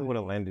 Probably would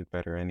have landed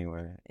better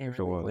anyway. It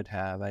really would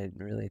have. I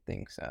really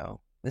think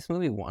so. This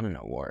movie won an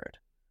award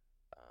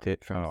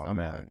from someone.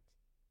 Man.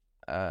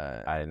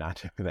 I did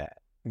not know that.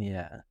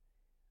 Yeah.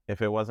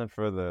 If it wasn't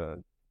for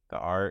the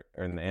art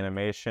and the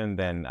animation,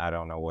 then I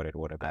don't know what it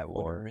would have been. I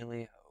would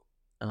really hope.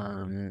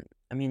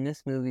 I mean,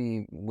 this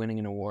movie winning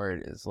an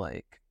award is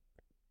like,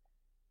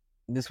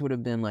 this would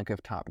have been like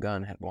if Top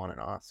Gun had won an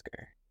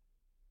Oscar.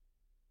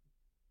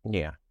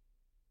 Yeah.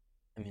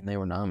 I mean, they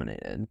were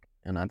nominated,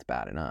 and that's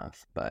bad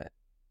enough, but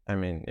I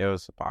mean, it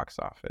was a box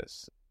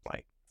office,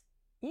 like,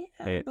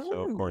 yeah,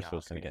 so of course it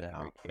was going to get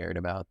out. Cared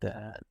about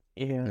that.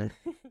 Yeah.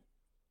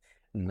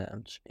 No,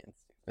 I'm just being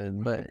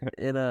stupid, but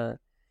I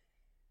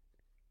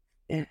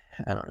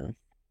don't know.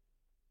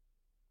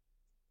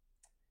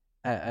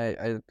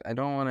 I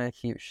don't want to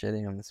keep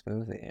shitting on this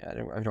movie.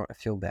 I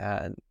feel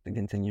bad to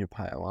continue to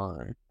pile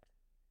on.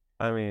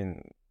 I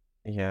mean,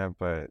 yeah,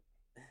 but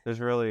there's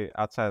really,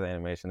 outside of the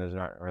animation, there's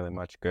not really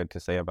much good to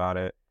say about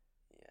it.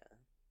 Yeah.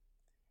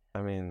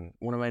 I mean,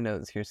 one of my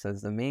notes here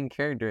says the main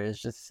character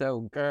is just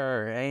so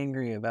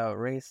angry about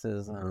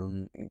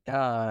racism.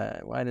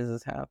 God, why does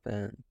this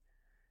happen?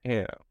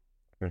 Yeah.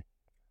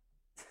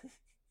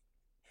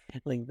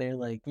 Like, they're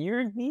like,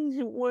 you're these,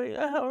 what,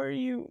 how are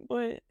you,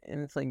 what?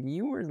 And it's like,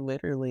 you were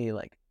literally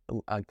like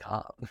a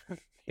cop.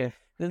 Yeah.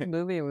 This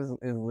movie is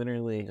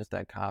literally just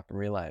a cop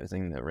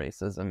realizing that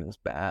racism is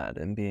bad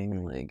and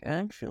being like,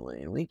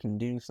 actually, we can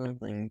do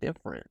something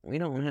different. We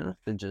don't have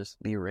to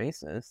just be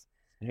racist.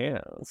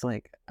 Yeah. It's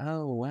like,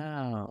 oh,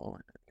 wow.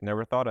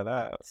 Never thought of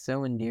that.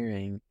 So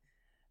endearing.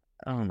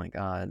 Oh my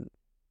God.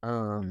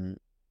 And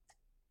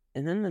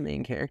then the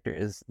main character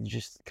is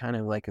just kind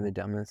of like the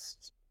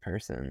dumbest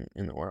person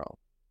in the world.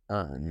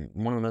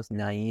 One of the most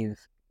naive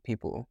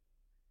people.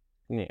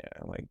 Yeah,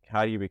 like,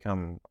 how do you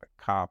become a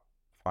cop,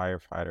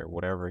 firefighter,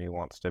 whatever he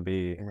wants to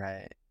be?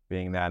 Right.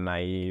 Being that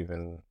naive,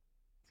 and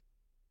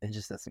it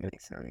just doesn't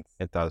make sense.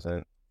 It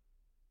doesn't.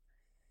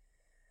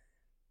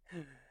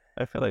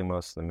 I feel like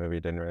most of the movie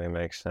didn't really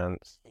make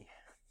sense.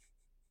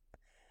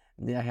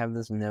 Yeah, I have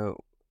this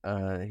note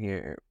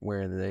here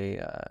where they,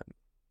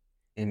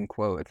 in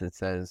quotes, it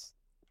says,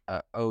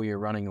 oh, you're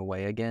running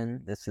away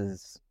again? This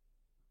is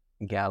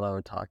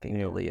Gallo talking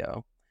to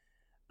Leo.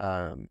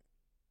 And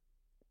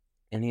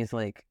he's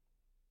like,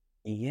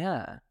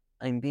 yeah,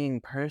 I'm being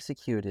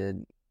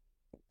persecuted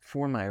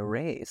for my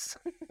race.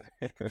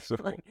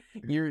 Like,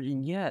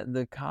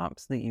 the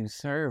cops that you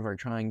serve are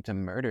trying to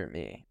murder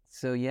me.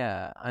 So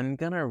yeah, I'm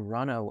gonna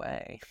run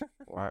away.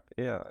 Why?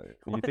 Yeah,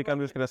 you think I'm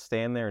just gonna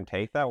stand there and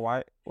take that?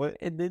 Why? What?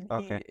 And then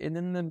and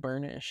then the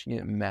Burnish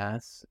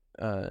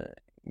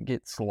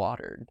get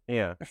slaughtered.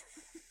 Yeah.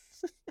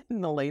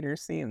 In the later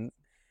scenes,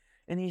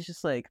 and he's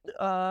just like,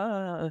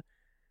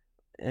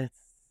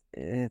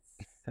 it's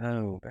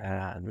so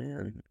bad,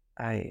 man.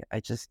 I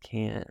just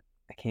can't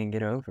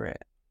get over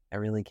it. I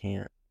really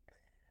can't.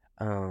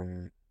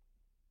 The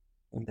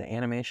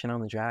animation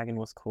on the dragon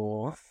was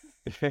cool.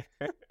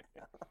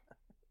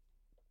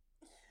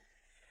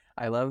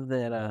 I love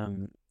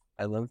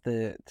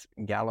that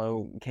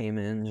Gallo came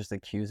in just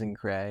accusing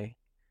Cray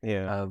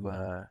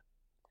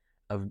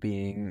of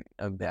being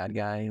a bad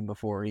guy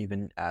before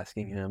even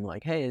asking him,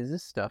 like, hey, is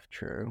this stuff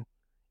true?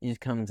 He just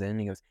comes in and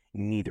he goes,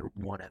 neither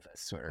one of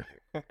us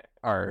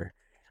are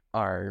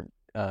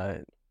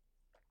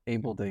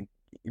able to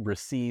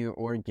receive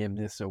or give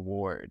this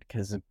award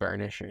because the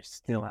Burnish are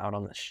still out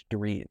on the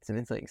streets. And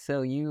it's like,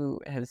 so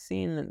you have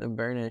seen that the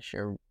Burnish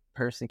are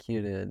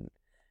persecuted,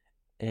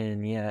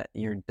 and yet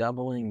you're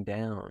doubling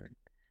down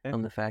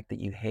on the fact that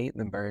you hate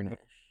the Burnish,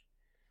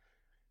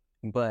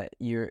 but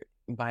you're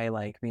by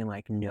like being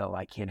like, no,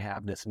 I can't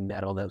have this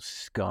metal. Those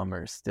scum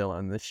are still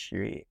on the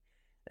street.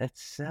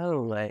 That's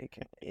so, like,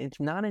 it's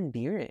not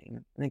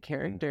endearing.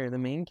 The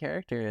main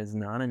character is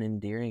not an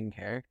endearing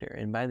character.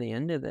 And by the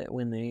end of it,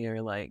 when they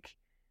are like,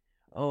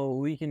 oh,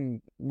 we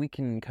can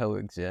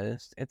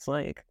coexist, it's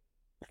like,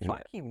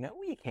 fuck you, no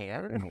we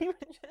can't.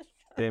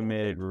 They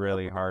made it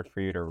really hard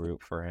for you to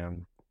root for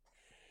him.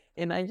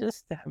 And I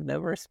just have no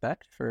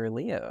respect for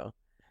Leo.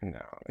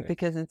 No.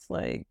 Because it's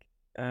like,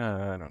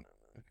 I don't know.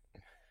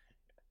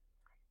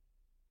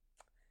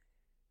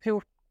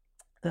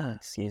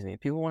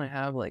 People want to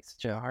have like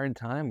such a hard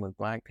time with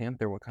Black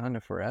Panther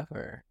Wakanda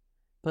Forever.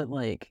 But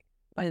like,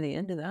 by the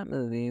end of that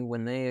movie,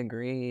 when they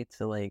agree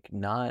to like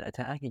not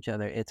attack each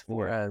other, it's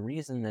for a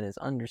reason that is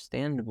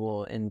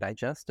understandable and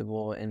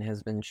digestible and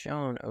has been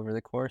shown over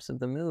the course of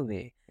the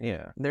movie.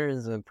 Yeah. There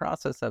is a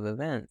process of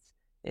events.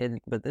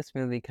 But this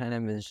movie kind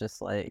of is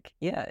just like,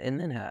 yeah, and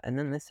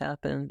then this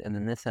happened, and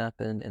then this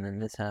happened, and then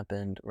this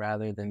happened,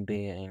 rather than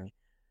being,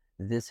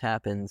 this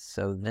happened,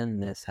 so then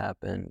this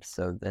happened,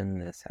 so then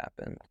this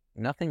happened.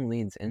 Nothing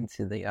leads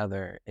into the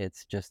other.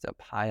 It's just a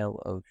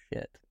pile of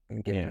shit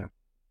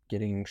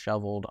getting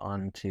shoveled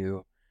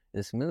onto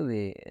this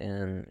movie,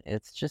 and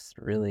it's just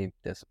really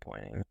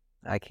disappointing.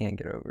 I can't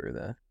get over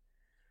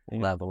the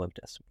level of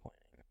disappointing.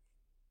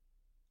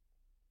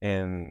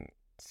 And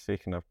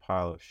Speaking of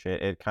pile of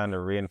shit, it kind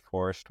of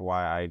reinforced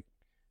why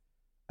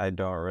I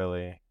don't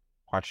really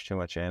watch too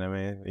much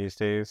anime these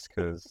days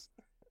because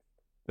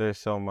there's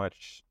so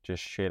much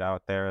just shit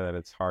out there that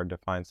it's hard to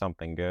find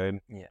something good.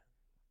 Yeah.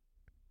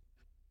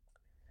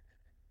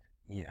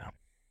 Yeah.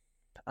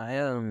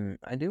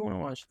 I do want to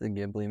watch the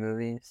Ghibli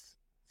movies,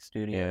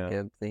 Studio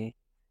Yeah, Ghibli.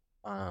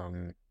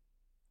 Um,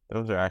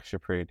 those are actually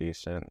pretty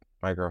decent.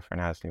 My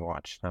girlfriend has me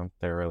watch them.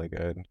 They're really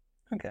good.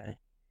 okay.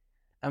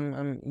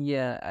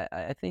 Yeah,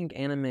 I think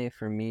anime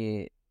for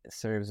me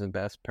serves the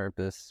best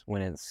purpose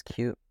when it's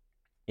cute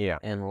Yeah,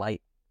 and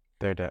light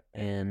they're de-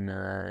 and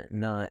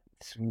not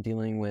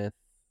dealing with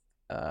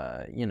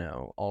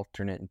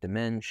alternate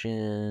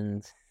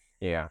dimensions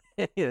yeah,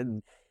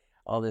 and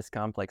all this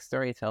complex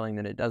storytelling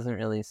that it doesn't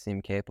really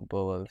seem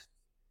capable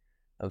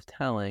of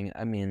telling.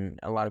 I mean,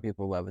 a lot of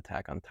people love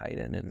Attack on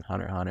Titan and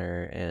Hunter x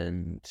Hunter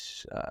and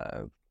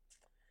uh,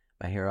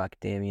 My Hero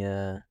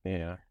Academia.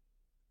 yeah.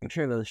 I'm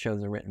sure those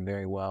shows are written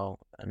very well.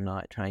 I'm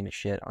not trying to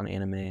shit on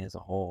anime as a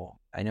whole.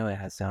 I know it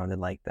has sounded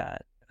like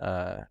that.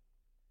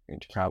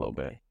 Just a little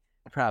bit.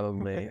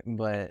 Probably,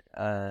 but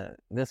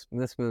this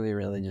movie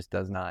really just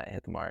does not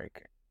hit the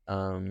mark.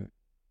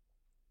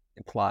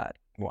 Plot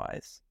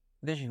wise,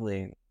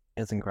 visually,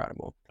 it's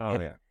incredible. Oh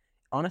If yeah,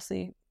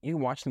 honestly, you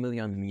watch the movie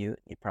on mute,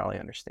 you probably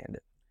understand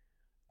it.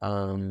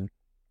 Um,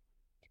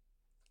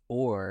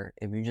 or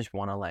if you just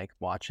want to like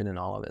watch it in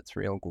all of its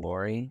real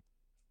glory,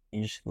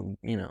 you just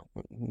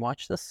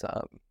watch the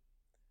sub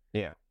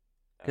yeah.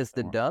 because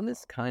the dub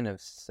is kind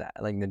of sad.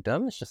 Like the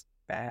dub is just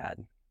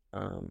bad,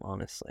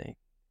 honestly.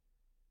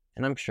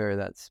 And I'm sure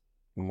that's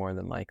more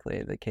than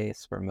likely the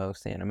case for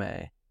most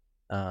anime.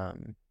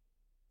 Um,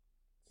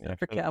 Yeah,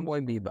 for Cowboy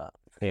Bebop,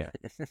 yeah.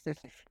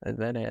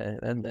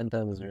 that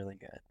dub was really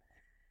good.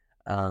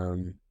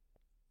 Um,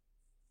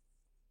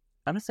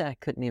 Honestly, I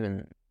couldn't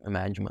even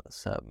imagine with the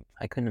sub.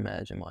 I couldn't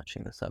imagine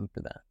watching the sub for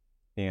that.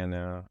 Yeah,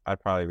 no, I'd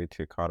probably be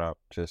too caught up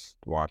just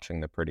watching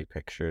the pretty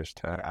pictures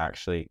to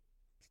actually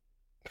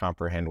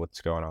comprehend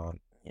what's going on.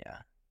 Yeah.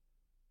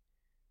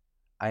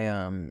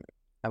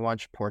 I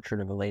watched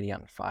Portrait of a Lady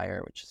on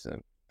Fire, which is a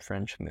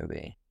French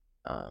movie,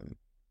 um,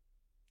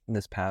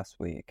 this past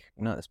week.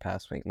 Not this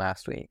past week,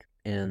 last week.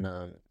 And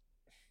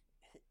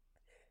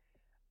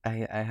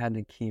I had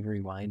to keep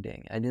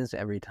rewinding. I do this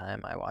every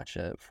time I watch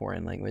a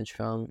foreign language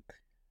film,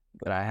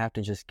 but I have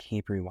to just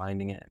keep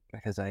rewinding it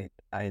because I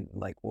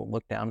like will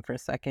look down for a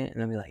second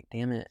and I'll be like,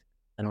 damn it,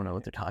 I don't know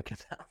what they're talking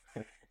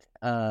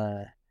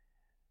about.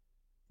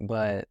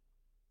 But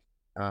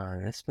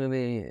this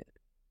movie,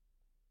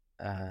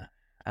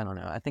 I don't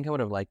know. I think I would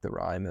have liked the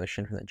raw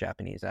emotion from the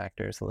Japanese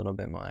actors a little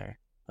bit more.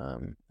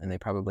 And they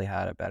probably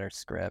had a better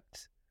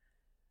script.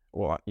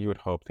 Well, you would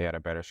hope they had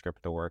a better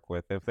script to work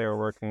with. If they were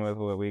working with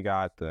what we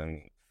got,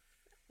 then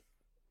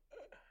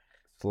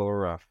it's a little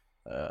rough.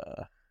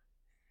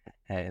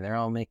 Hey, they're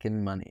all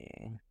making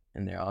money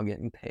and they're all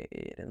getting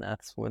paid, and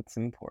that's what's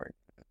important.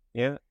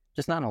 Yeah,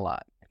 Just not a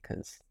lot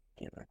because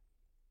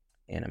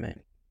anime.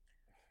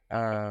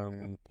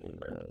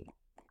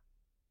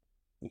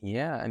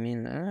 Yeah, I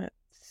mean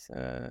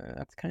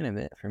that's kind of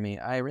it for me.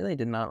 I really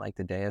did not like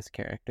the Deus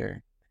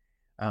character.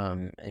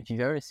 If you've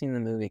ever seen the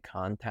movie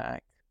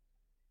Contact,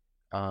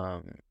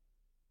 um,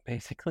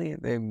 basically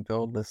they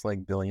build this like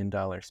 $1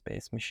 billion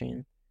space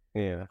machine.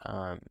 yeah.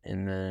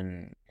 And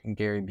then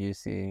Gary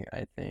Busey,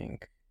 I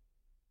think,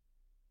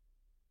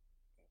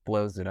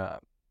 blows it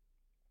up,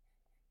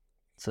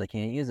 so they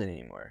can't use it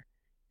anymore.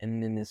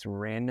 And then this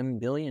random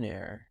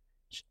billionaire,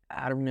 just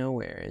out of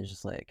nowhere, is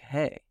just like,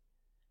 "Hey,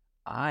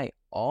 I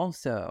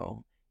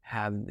also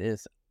have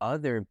this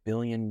other $1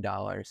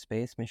 billion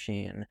space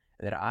machine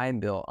that I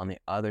built on the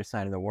other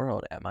side of the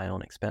world at my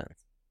own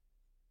expense."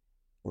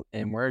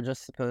 And we're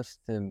just supposed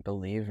to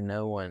believe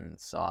no one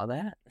saw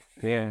that?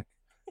 Yeah.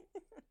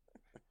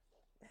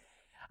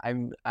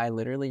 I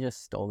literally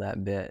just stole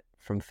that bit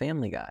from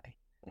Family Guy.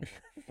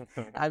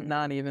 I'm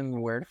not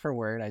even word for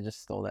word. I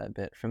just stole that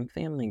bit from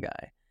Family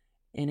Guy.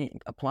 And it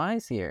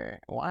applies here.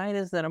 Why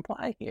does that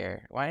apply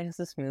here? Why is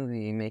this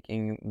movie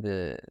making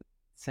the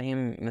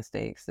same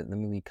mistakes that the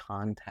movie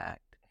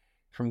Contact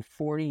from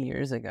 40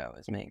 years ago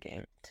is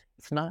making?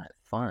 It's not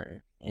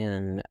fun.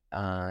 And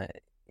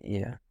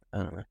yeah, I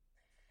don't know.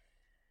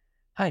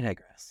 I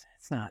digress.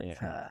 It's not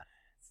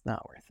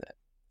worth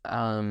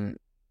it.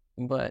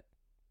 But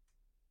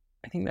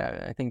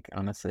I think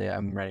honestly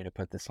I'm ready to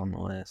put this on the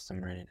list.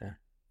 I'm ready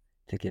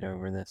to get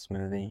over this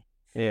movie.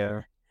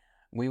 Yeah.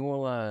 We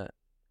will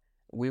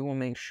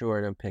make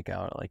sure to pick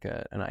out like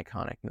an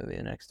iconic movie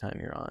the next time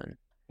you're on.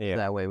 Yeah.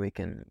 That way we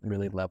can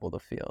really level the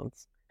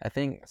fields. I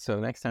think so.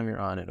 Next time you're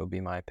on, it'll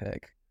be my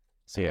pick.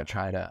 So Yeah.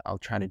 I'll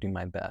try to do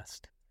my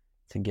best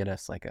to get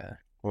us like a.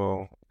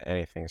 Well,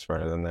 anything's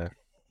better than that.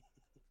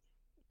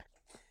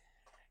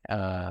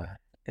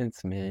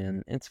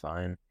 It's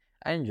fine.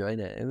 I enjoyed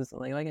it. It was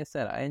like I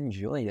said, I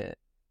enjoyed it.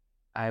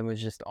 I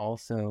was just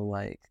also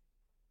like,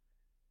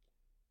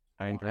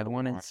 I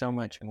wanted so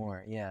much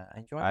more. Yeah, I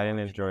enjoyed. I didn't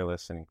enjoy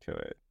listening to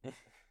it.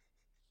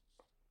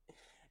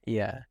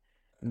 Yeah,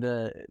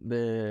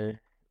 the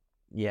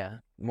yeah,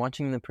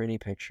 watching the pretty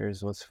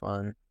pictures was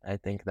fun. I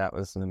think that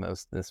was the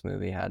most this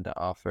movie had to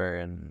offer,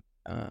 and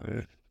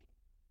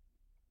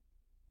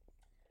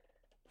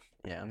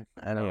yeah,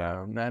 I don't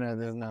Yeah. know.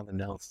 There's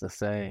nothing else to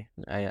say.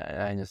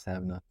 I just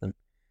have nothing.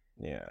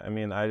 Yeah. I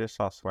mean, I just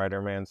saw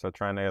Spider-Man, so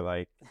trying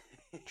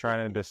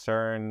to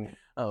discern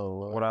Oh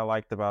what Lord. I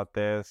liked about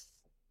this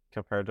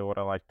compared to what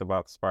I liked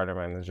about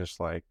Spider-Man is just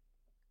like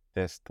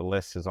the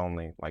list is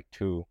only like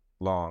too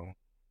long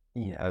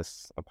Yeah.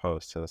 as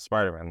opposed to the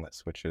Spider-Man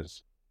list, which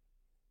is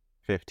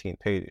 15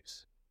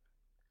 pages.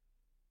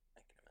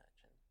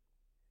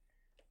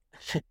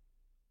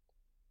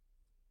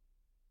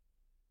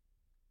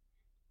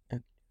 I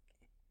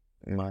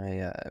can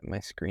imagine. My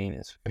screen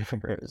is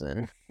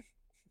frozen.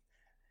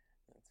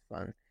 It's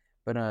fun.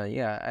 But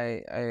yeah,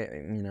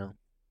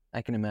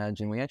 I can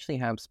imagine. We actually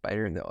have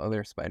the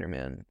other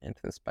Spider-Man Into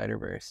the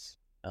Spider-Verse,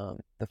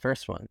 the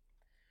first one,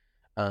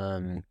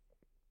 um,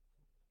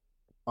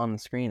 on the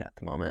screen at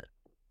the moment.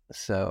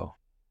 So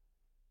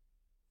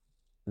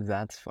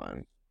that's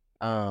fun.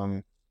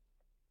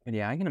 But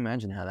yeah, I can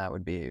imagine how that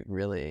would be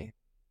really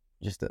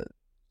just a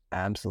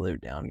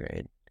absolute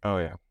downgrade. Oh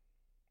yeah.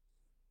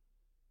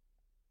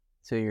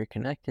 So you're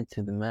connected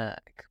to the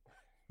Mac,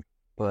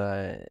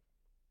 but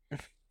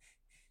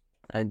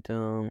I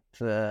don't.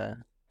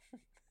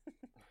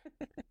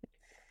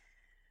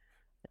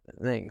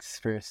 Thanks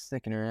for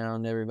sticking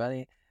around,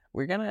 everybody.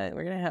 We're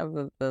gonna have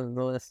the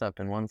list up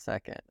in 1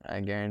 second. I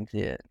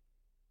guarantee it.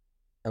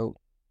 Oh,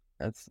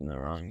 that's the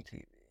wrong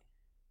TV.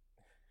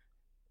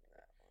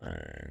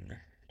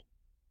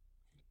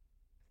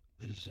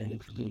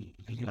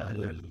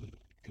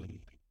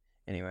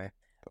 Anyway,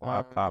 The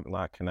laptop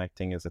not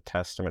connecting is a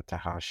testament to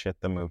how shit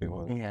the movie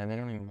was. yeah, they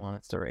don't even want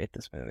us to rate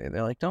this movie.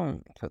 They're like,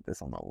 don't put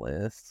this on the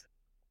list.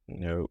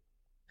 Nope.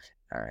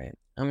 All right,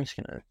 I'm just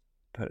gonna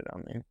put it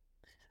on there.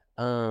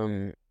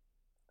 Um.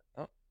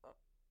 Oh,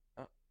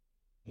 oh,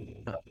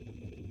 oh,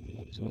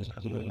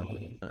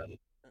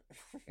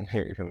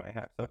 Here, you might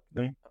have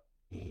something.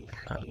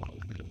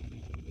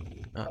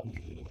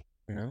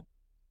 no,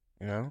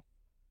 no,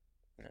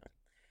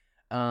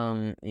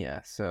 no.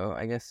 Yeah. So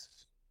I guess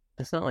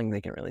it's not like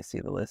they can really see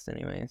the list,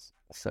 anyways.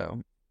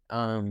 So,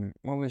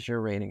 what was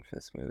your rating for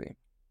this movie?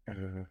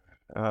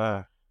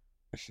 Uh,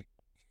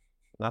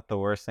 not the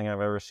worst thing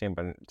I've ever seen,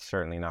 but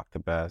certainly not the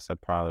best. I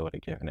probably would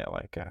have given it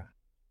like a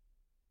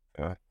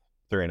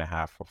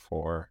 3.5 or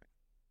 4.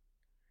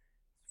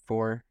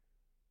 4.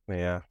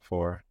 Yeah,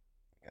 4.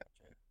 Gotcha.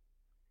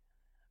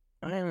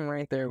 I'm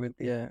right there with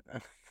you.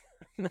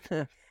 If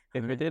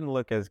it didn't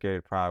look as good,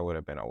 it probably would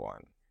have been a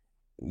 1.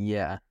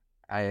 Yeah,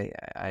 I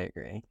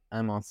agree.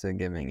 I'm also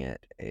giving it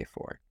a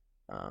 4.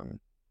 Um,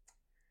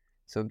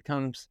 so it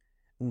becomes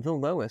the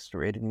lowest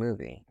rated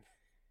movie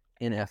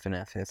in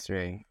FNF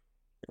history,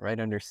 right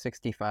under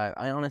 65.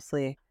 I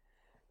honestly,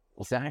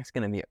 Zach's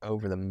gonna be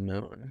over the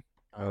moon.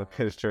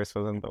 His choice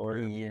wasn't the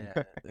worst. Yeah,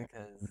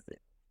 because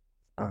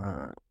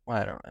well,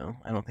 I don't know.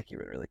 I don't think he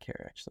would really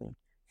care actually.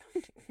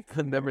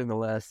 But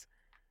nevertheless,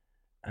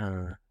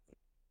 uh,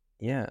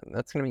 yeah,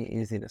 that's gonna be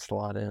easy to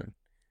slot in.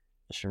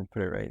 I should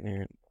put it right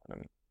near the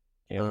bottom.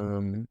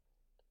 Yeah.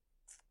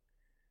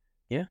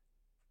 Yeah,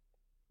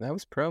 that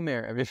was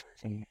Promare,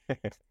 everybody.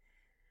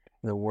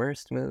 The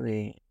worst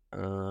movie,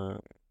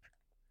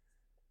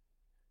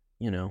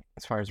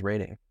 as far as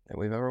rating that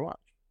we've ever watched.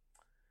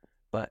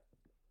 But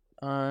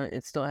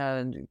it still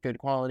had good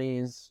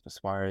qualities as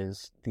far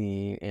as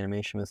the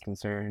animation was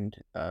concerned.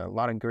 A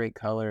lot of great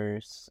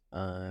colors.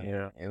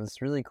 Yeah. It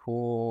was really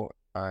cool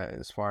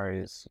as far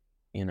as,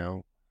 you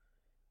know,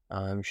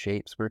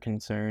 shapes were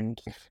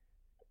concerned.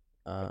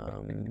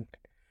 Um,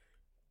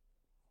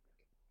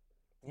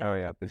 Oh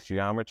yeah, the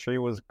geometry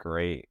was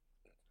great.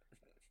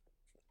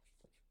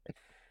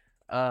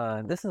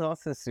 This is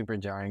also super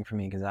jarring for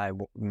me because I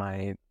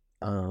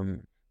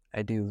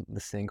do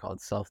this thing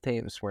called self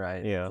tapes where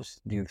I Yeah.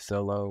 just do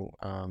solo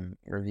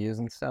reviews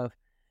and stuff.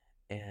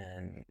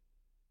 And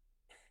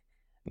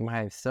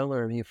my solo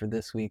review for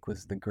this week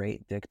was The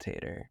Great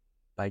Dictator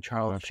by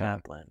Charles Okay.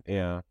 Chaplin.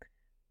 Yeah.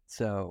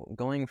 So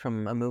going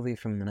from a movie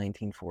from the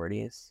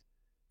 1940s,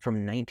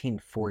 from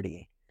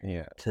 1940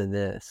 Yeah. to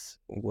this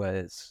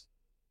was,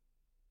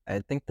 I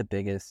think, the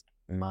biggest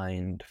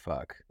mind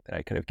fuck that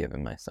I could have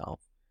given myself.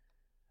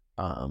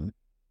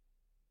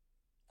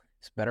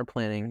 It's better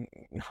planning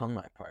on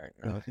my part.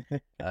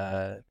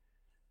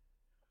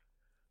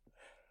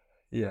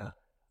 Yeah,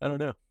 I don't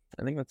know.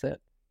 I think that's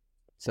it.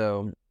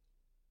 So,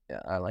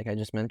 yeah, like I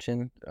just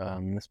mentioned,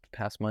 this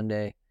past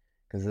Monday,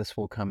 because this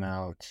will come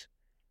out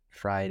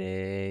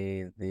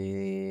Friday.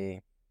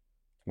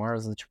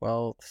 Tomorrow's the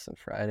 12th, so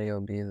Friday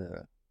will be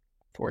the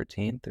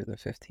 14th or the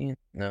 15th.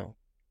 No,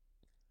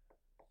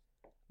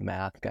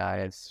 math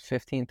guys,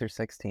 15th or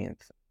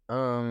 16th.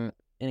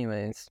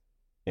 Anyways,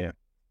 Yeah.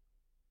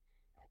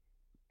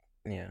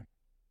 yeah,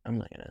 I'm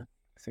not gonna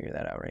figure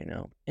that out right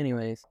now.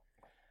 Anyways,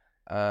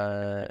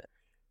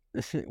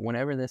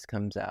 whenever this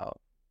comes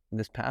out,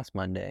 this past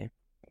Monday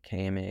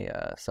came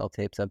a Cell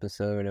Tapes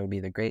episode. It'll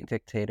be The Great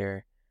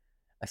Dictator.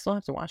 I still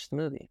have to watch the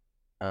movie.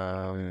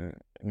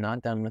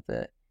 Not done with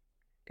it.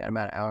 Got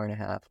about an hour and a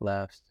half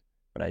left,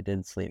 but I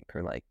did sleep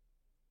for like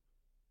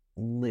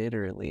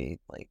literally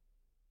like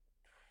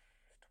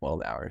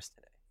 12 hours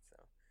today.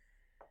 So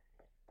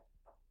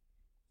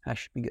that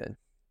should be good.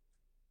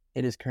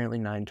 It is currently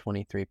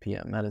 9:23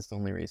 p.m. That is the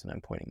only reason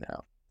I'm pointing that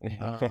out.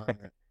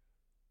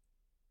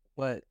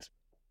 But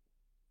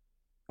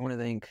I want to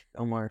thank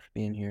Omar for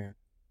being here.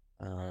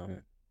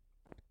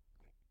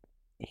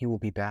 He will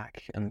be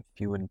back, and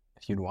if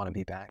you'd want to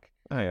be back.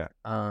 Oh yeah.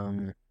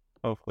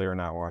 Hopefully we're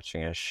not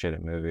watching a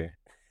shitty movie.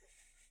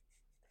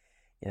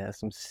 Yeah,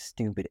 some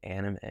stupid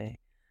anime.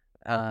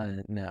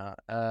 No.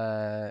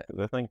 I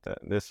think that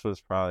this was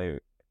probably,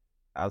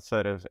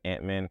 outside of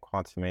Ant-Man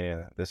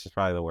Quantumania, this is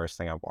probably the worst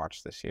thing I've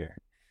watched this year.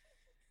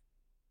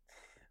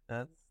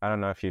 That's I don't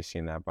know if you've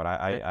seen that, but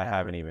I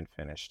haven't even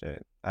finished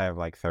it. I have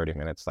like 30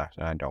 minutes left,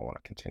 and I don't want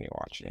to continue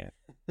watching it.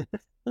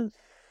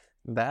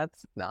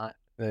 That's not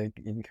the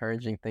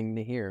encouraging thing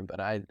to hear, but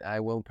I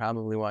will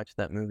probably watch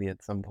that movie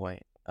at some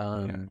point.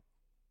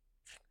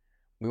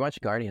 We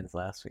watched Guardians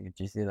last week. Did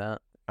you see that?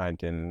 I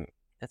didn't.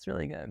 It's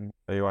really good.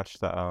 Oh, you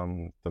watched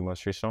the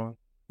most recent one?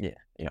 Yeah.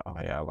 Yeah. Oh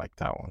yeah, I like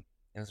that one.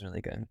 It was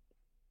really good.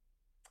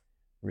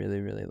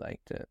 Really, really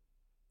liked it.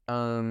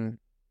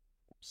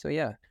 So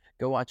yeah,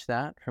 go watch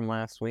that from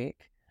last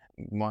week.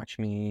 Watch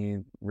me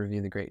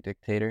review The Great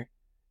Dictator.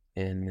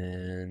 And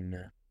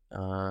then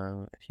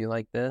if you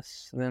like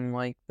this, then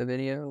like the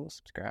video,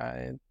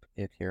 subscribe.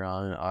 If you're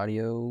on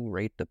audio,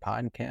 rate the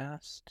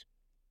podcast.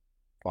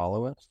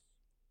 Follow us.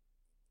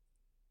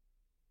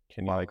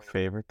 Can you like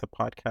favorite the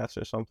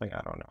podcast or something? I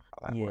don't know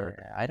how that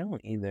works. I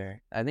don't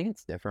either. I think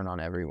it's different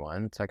on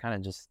everyone. So I kind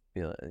of just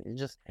feel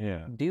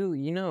do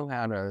you know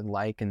how to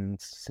like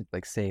and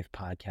like save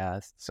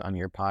podcasts on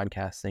your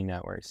podcasting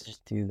networks?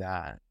 Just do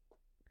that,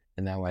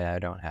 and that way I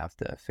don't have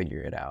to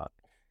figure it out.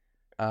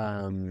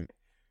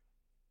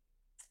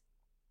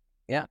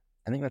 Yeah,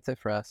 I think that's it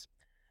for us.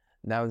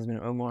 That has been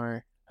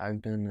Omar.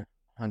 I've been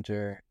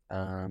Hunter.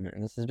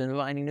 And this has been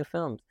Finding New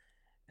Films.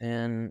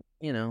 And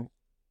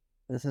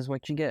this is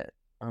what you get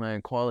on a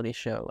quality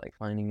show like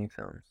Finding New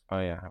Films. Oh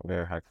yeah,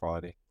 very high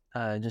quality.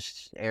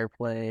 Just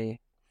airplay,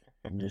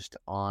 just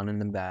on in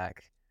the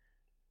back.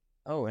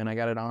 Oh, and I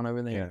got it on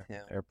over there.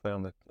 Yeah, airplay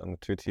on the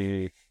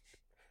 2TV.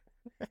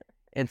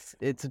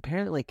 It's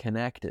apparently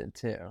connected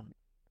too,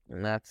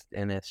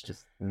 and it's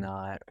just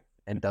not.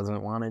 It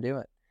doesn't want to do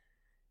it.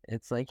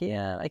 It's like,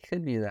 yeah, I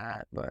could do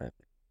that, but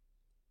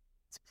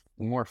it's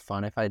more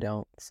fun if I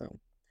don't. So,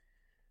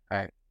 all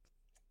right,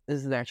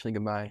 this is actually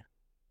goodbye.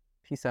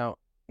 Peace out.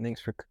 Thanks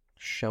for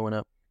showing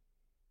up.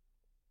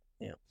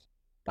 Yeah.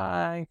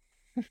 Bye.